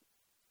right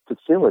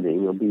facility,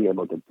 we'll be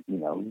able to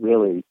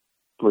really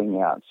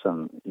bring out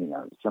some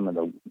of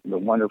the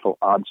wonderful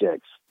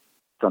objects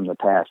from the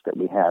past that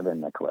we have in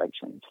the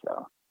collection.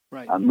 So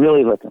right. I'm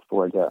really looking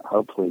forward to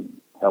hopefully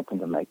helping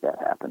to make that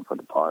happen for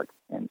the park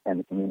and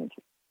the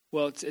community.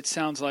 Well, it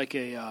sounds like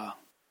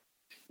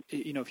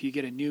if you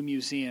get a new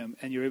museum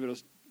and you're able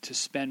to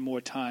spend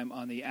more time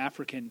on the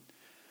African,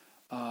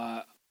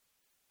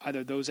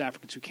 either those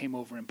Africans who came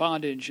over in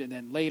bondage, and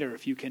then later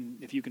if you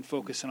can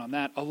focus in on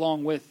that,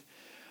 along with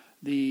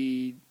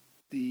the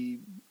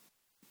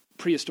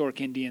prehistoric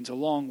Indians,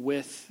 along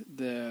with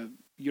the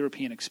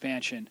European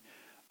expansion.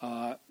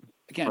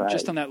 Again, right.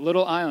 Just on that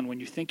little island, when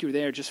you think you're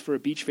there just for a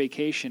beach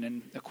vacation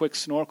and a quick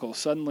snorkel,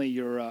 suddenly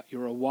you're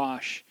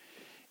awash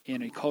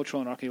in a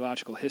cultural and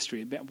archaeological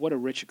history. What a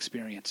rich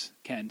experience,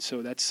 Ken.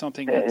 So that's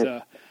something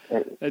that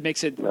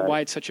makes it right. why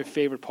it's such a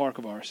favorite park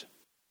of ours.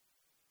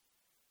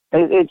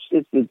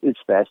 It's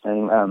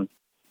fascinating.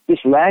 This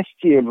last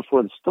year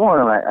before the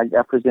storm,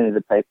 I presented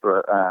a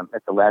paper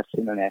at the last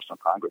International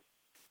Congress.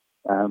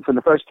 For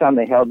the first time,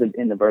 they held it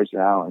in the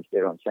Virgin Islands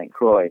there on St.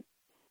 Croix.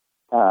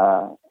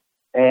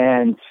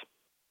 And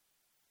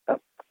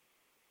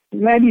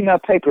maybe my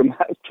paper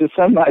to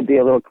some might be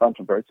a little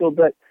controversial,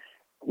 but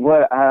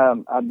what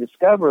I've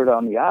discovered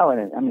on the island,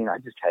 and I mean, I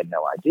just had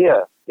no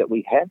idea that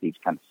we had these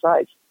kind of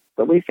sites,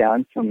 but we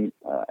found some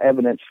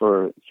evidence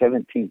for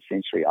 17th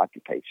century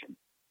occupation.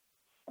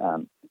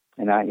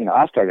 And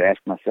I started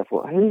asking myself,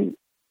 well,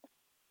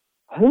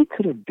 who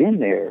could have been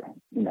there,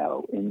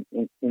 in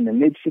the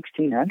mid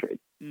 1600s?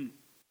 Mm.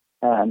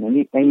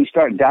 And you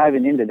start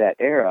diving into that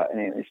era, and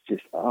it's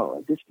just,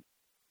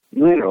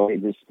 literally,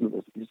 this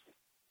was just,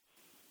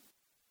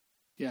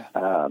 yeah,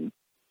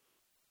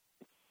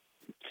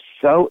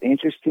 so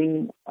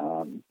interesting,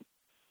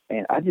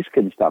 and I just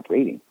couldn't stop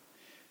reading.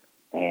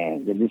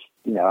 And it just,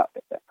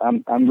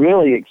 I'm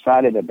really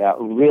excited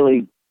about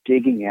really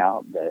digging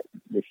out the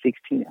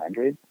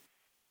 1600s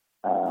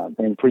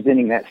and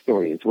presenting that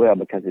story as well,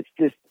 because it's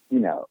just,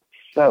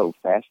 so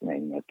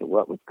fascinating as to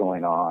what was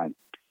going on.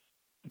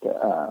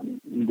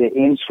 The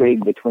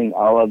intrigue between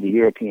all of the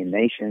European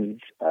nations,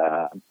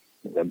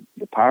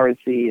 the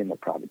piracy and the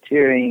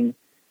privateering,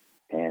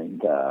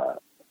 and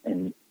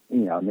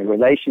the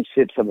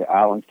relationships of the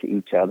islands to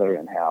each other,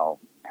 and how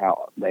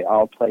they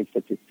all played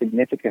such a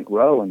significant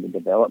role in the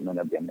development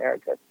of the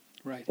Americas.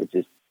 Right. It's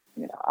just,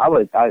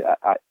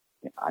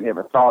 I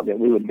never thought that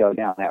we would go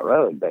down that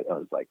road, but I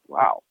was like,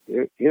 wow,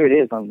 here it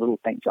is on Little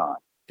St. John.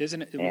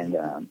 Isn't it? And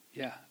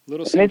yeah,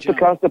 Little St. John. And it's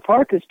because the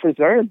park has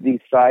preserved these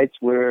sites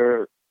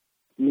where,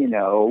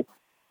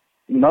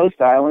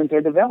 most islands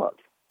are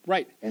developed.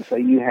 Right. And so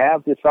you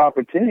have this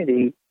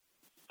opportunity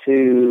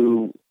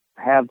to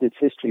have this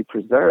history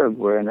preserved,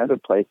 where in other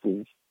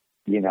places,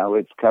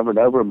 it's covered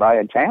over by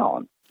a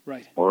town,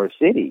 right, or a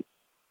city,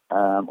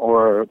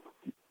 or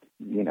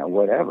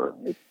whatever.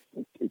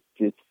 It's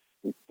just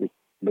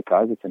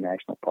because it's a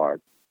national park,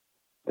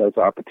 those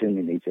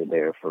opportunities are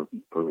there for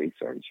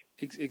research.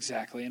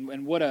 Exactly,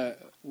 and what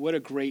a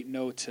great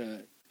note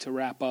to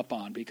wrap up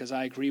on, because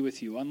I agree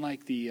with you.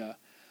 Unlike the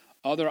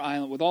other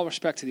island, with all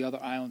respect to the other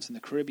islands in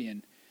the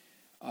Caribbean,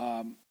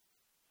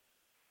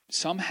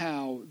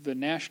 somehow the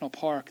national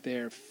park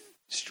there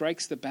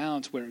strikes the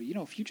balance where,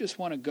 if you just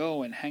want to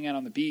go and hang out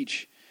on the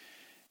beach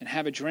and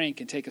have a drink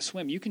and take a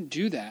swim, you can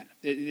do that.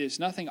 There's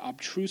nothing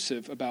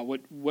obtrusive about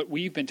what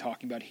we've been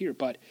talking about here.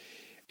 But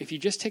if you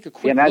just take a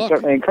quick look... And I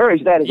certainly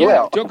encourage that as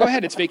well. Go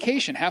ahead. It's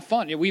vacation. Have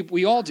fun.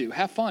 We all do.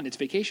 Have fun. It's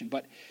vacation.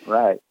 But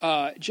right.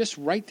 Just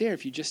right there,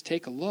 if you just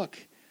take a look,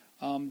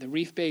 the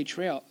Reef Bay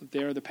Trail,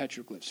 there are the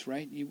petroglyphs,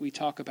 right? We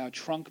talk about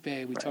Trunk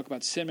Bay. We talk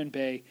about Cinnamon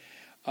Bay.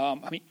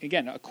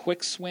 Again, a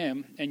quick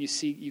swim, and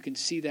you can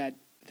see that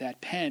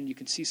pen. You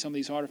can see some of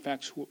these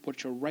artifacts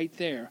which are right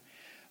there.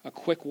 A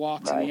quick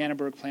walk to the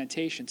Annenberg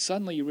Plantation.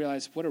 Suddenly you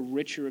realize what a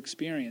richer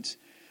experience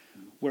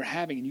we're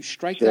having, and you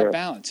strike that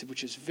balance,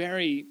 which is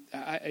very.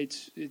 I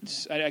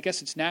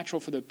guess it's natural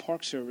for the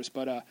Park Service,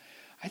 but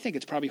I think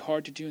it's probably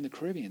hard to do in the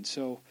Caribbean.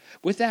 So,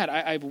 with that,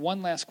 I have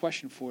one last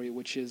question for you,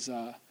 which is.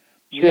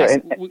 Sure,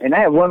 and I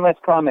have one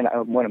last comment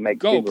I want to make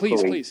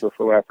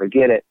before I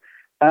forget it.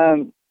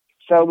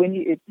 So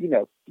when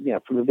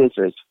for the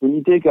visitors, when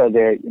you do go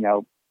there,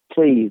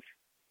 please,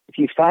 if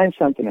you find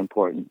something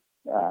important,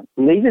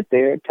 leave it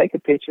there, take a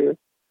picture,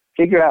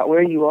 figure out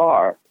where you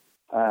are.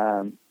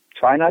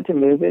 Try not to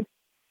move it.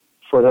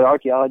 For the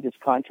archaeologist,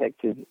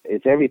 context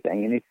is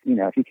everything. And if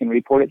you can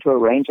report it to a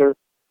ranger,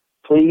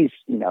 please,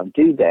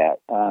 do that.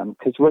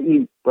 Because what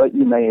you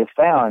may have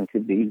found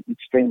could be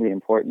extremely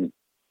important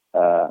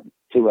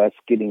to us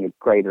getting a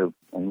greater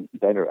and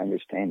better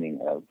understanding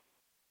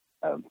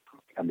of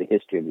the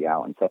history of the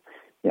island. So,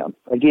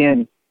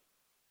 again,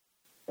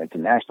 it's a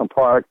national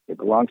park. It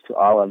belongs to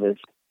all of us.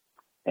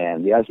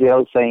 And as the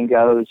old saying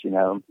goes,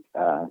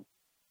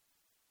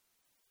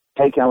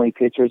 take only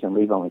pictures and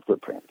leave only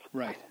footprints.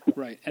 Right.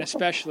 And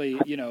especially,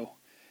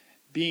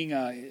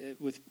 being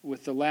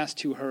with the last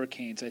two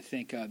hurricanes, I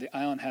think the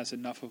island has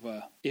enough of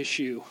a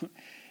issue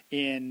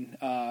in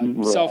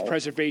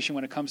self-preservation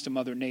when it comes to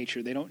Mother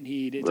Nature. They don't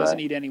need it doesn't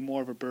need any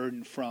more of a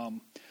burden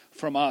from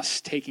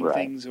us taking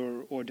things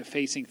or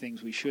defacing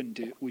things we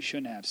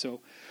shouldn't have.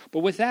 So, but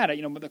with that,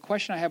 the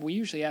question I have, we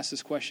usually ask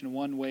this question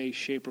one way,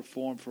 shape, or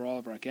form for all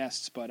of our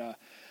guests, but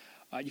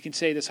you can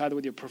say this either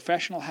with your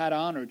professional hat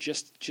on or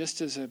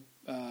just as a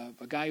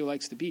guy who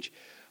likes the beach.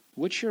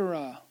 What's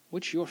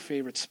your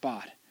favorite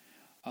spot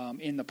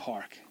in the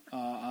park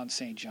on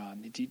St.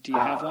 John? Do you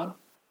have one?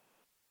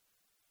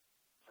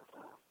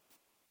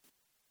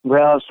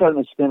 Well, I've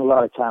certainly spent a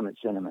lot of time at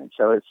Cinnamon,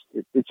 so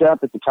it's up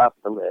at the top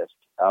of the list,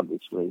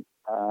 obviously.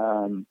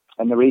 And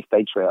the Reef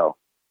Bay Trail.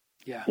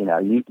 Yeah.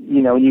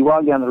 When you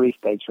walk down the Reef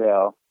Bay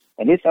Trail,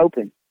 and it's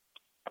open,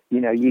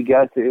 you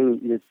go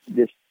through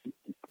this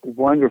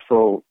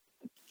wonderful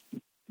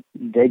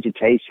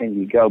vegetation.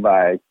 You go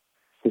by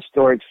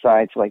historic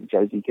sites like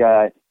Josie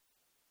Gut,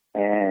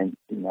 and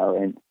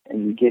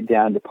you get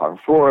down to Park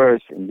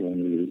Forest, and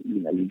then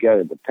you go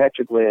to the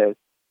petroglyph,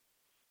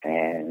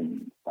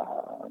 and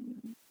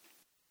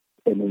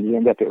then you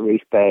end up at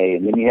Reef Bay,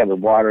 and then you have the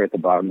water at the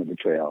bottom of the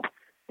trail.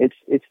 It's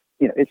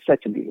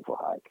such a beautiful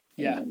hike.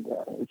 Yeah. And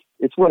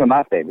it's one of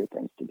my favorite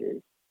things to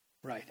do.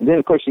 Right. And then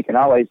of course you can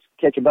always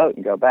catch a boat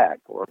and go back.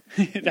 Or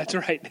that's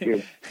right.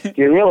 If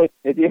you're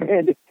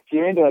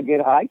into a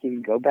good hike, you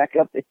can go back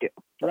up the hill.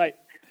 Right.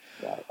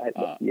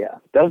 Yeah.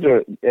 Those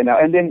are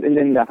and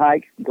then the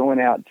hike going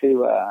out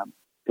to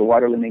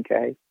Waterloo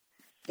Cay,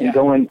 and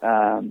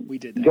we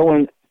did that.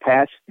 going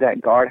past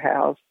that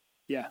guardhouse.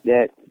 Yeah.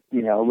 That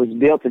was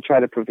built to try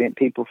to prevent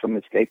people from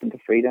escaping to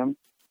freedom.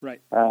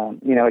 Right.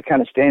 It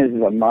kind of stands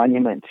as a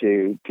monument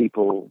to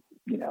people,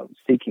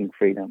 seeking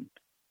freedom.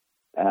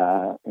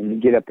 And you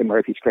get up to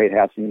Murphy's Great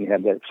House, and you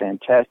have that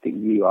fantastic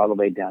view all the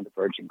way down to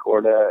Virgin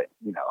Gorda,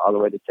 all the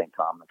way to St.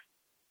 Thomas.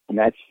 And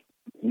that's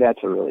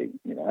a really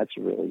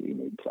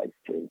unique place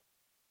too.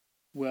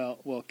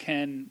 Well,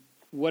 Ken,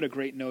 what a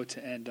great note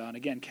to end on.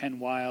 Again, Ken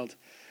Wild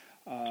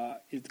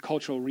is the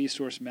Cultural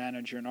Resource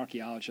Manager and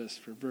Archaeologist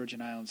for Virgin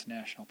Islands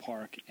National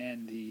Park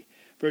and the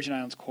Virgin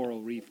Islands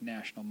Coral Reef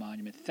National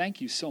Monument.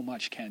 Thank you so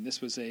much, Ken. This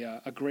was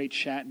a great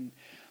chat,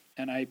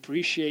 and I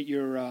appreciate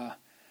your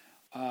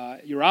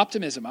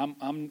optimism.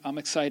 I'm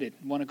excited.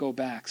 Want to go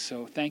back.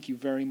 So thank you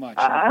very much.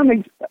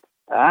 I'm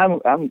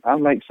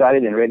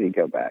excited and ready to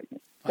go back.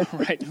 All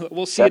right,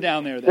 we'll see you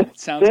down there then.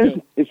 Sounds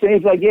good. It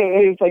seems like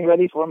everything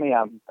ready for me.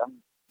 I'm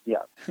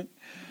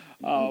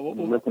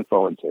looking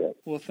forward to it.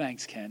 Well,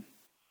 thanks, Ken.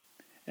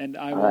 And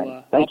I All will.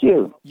 Right. Thank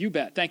you. You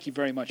bet. Thank you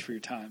very much for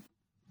your time.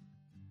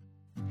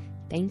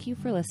 Thank you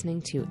for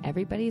listening to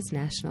Everybody's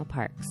National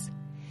Parks.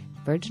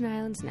 Virgin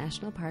Islands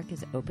National Park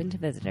is open to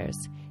visitors.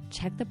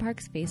 Check the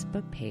park's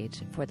Facebook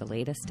page for the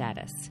latest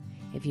status.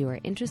 If you are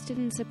interested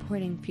in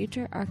supporting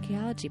future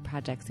archaeology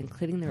projects,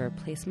 including the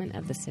replacement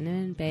of the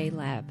Cinnamon Bay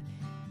Lab,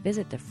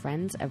 visit the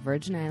Friends of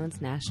Virgin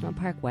Islands National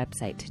Park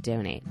website to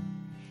donate.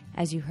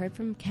 As you heard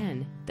from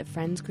Ken, the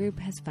Friends Group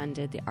has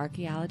funded the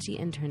Archaeology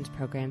Interns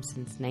Program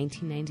since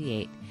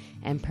 1998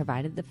 and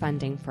provided the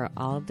funding for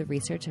all of the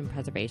research and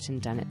preservation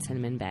done at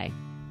Cinnamon Bay.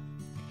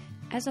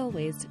 As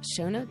always,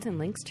 show notes and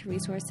links to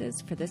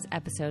resources for this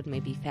episode may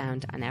be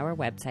found on our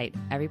website,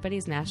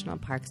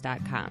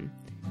 everybody'snationalparks.com.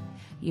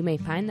 You may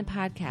find the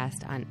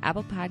podcast on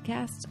Apple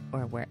Podcasts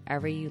or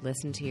wherever you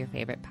listen to your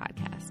favorite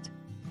podcast.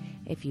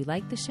 If you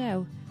like the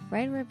show,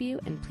 write a review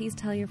and please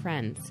tell your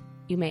friends.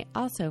 You may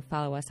also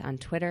follow us on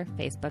Twitter,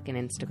 Facebook, and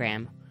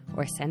Instagram,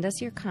 or send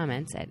us your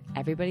comments at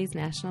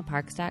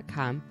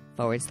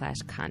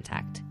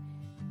everybody'snationalparks.com/contact.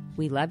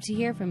 We love to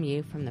hear from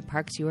you from the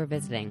parks you are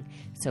visiting,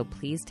 so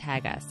please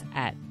tag us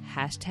at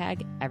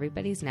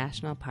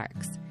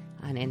 #Everybody'sNationalParks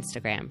on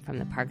Instagram from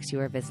the parks you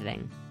are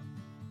visiting.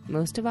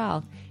 Most of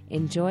all,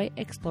 enjoy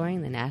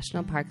exploring the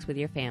national parks with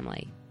your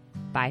family.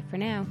 Bye for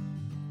now.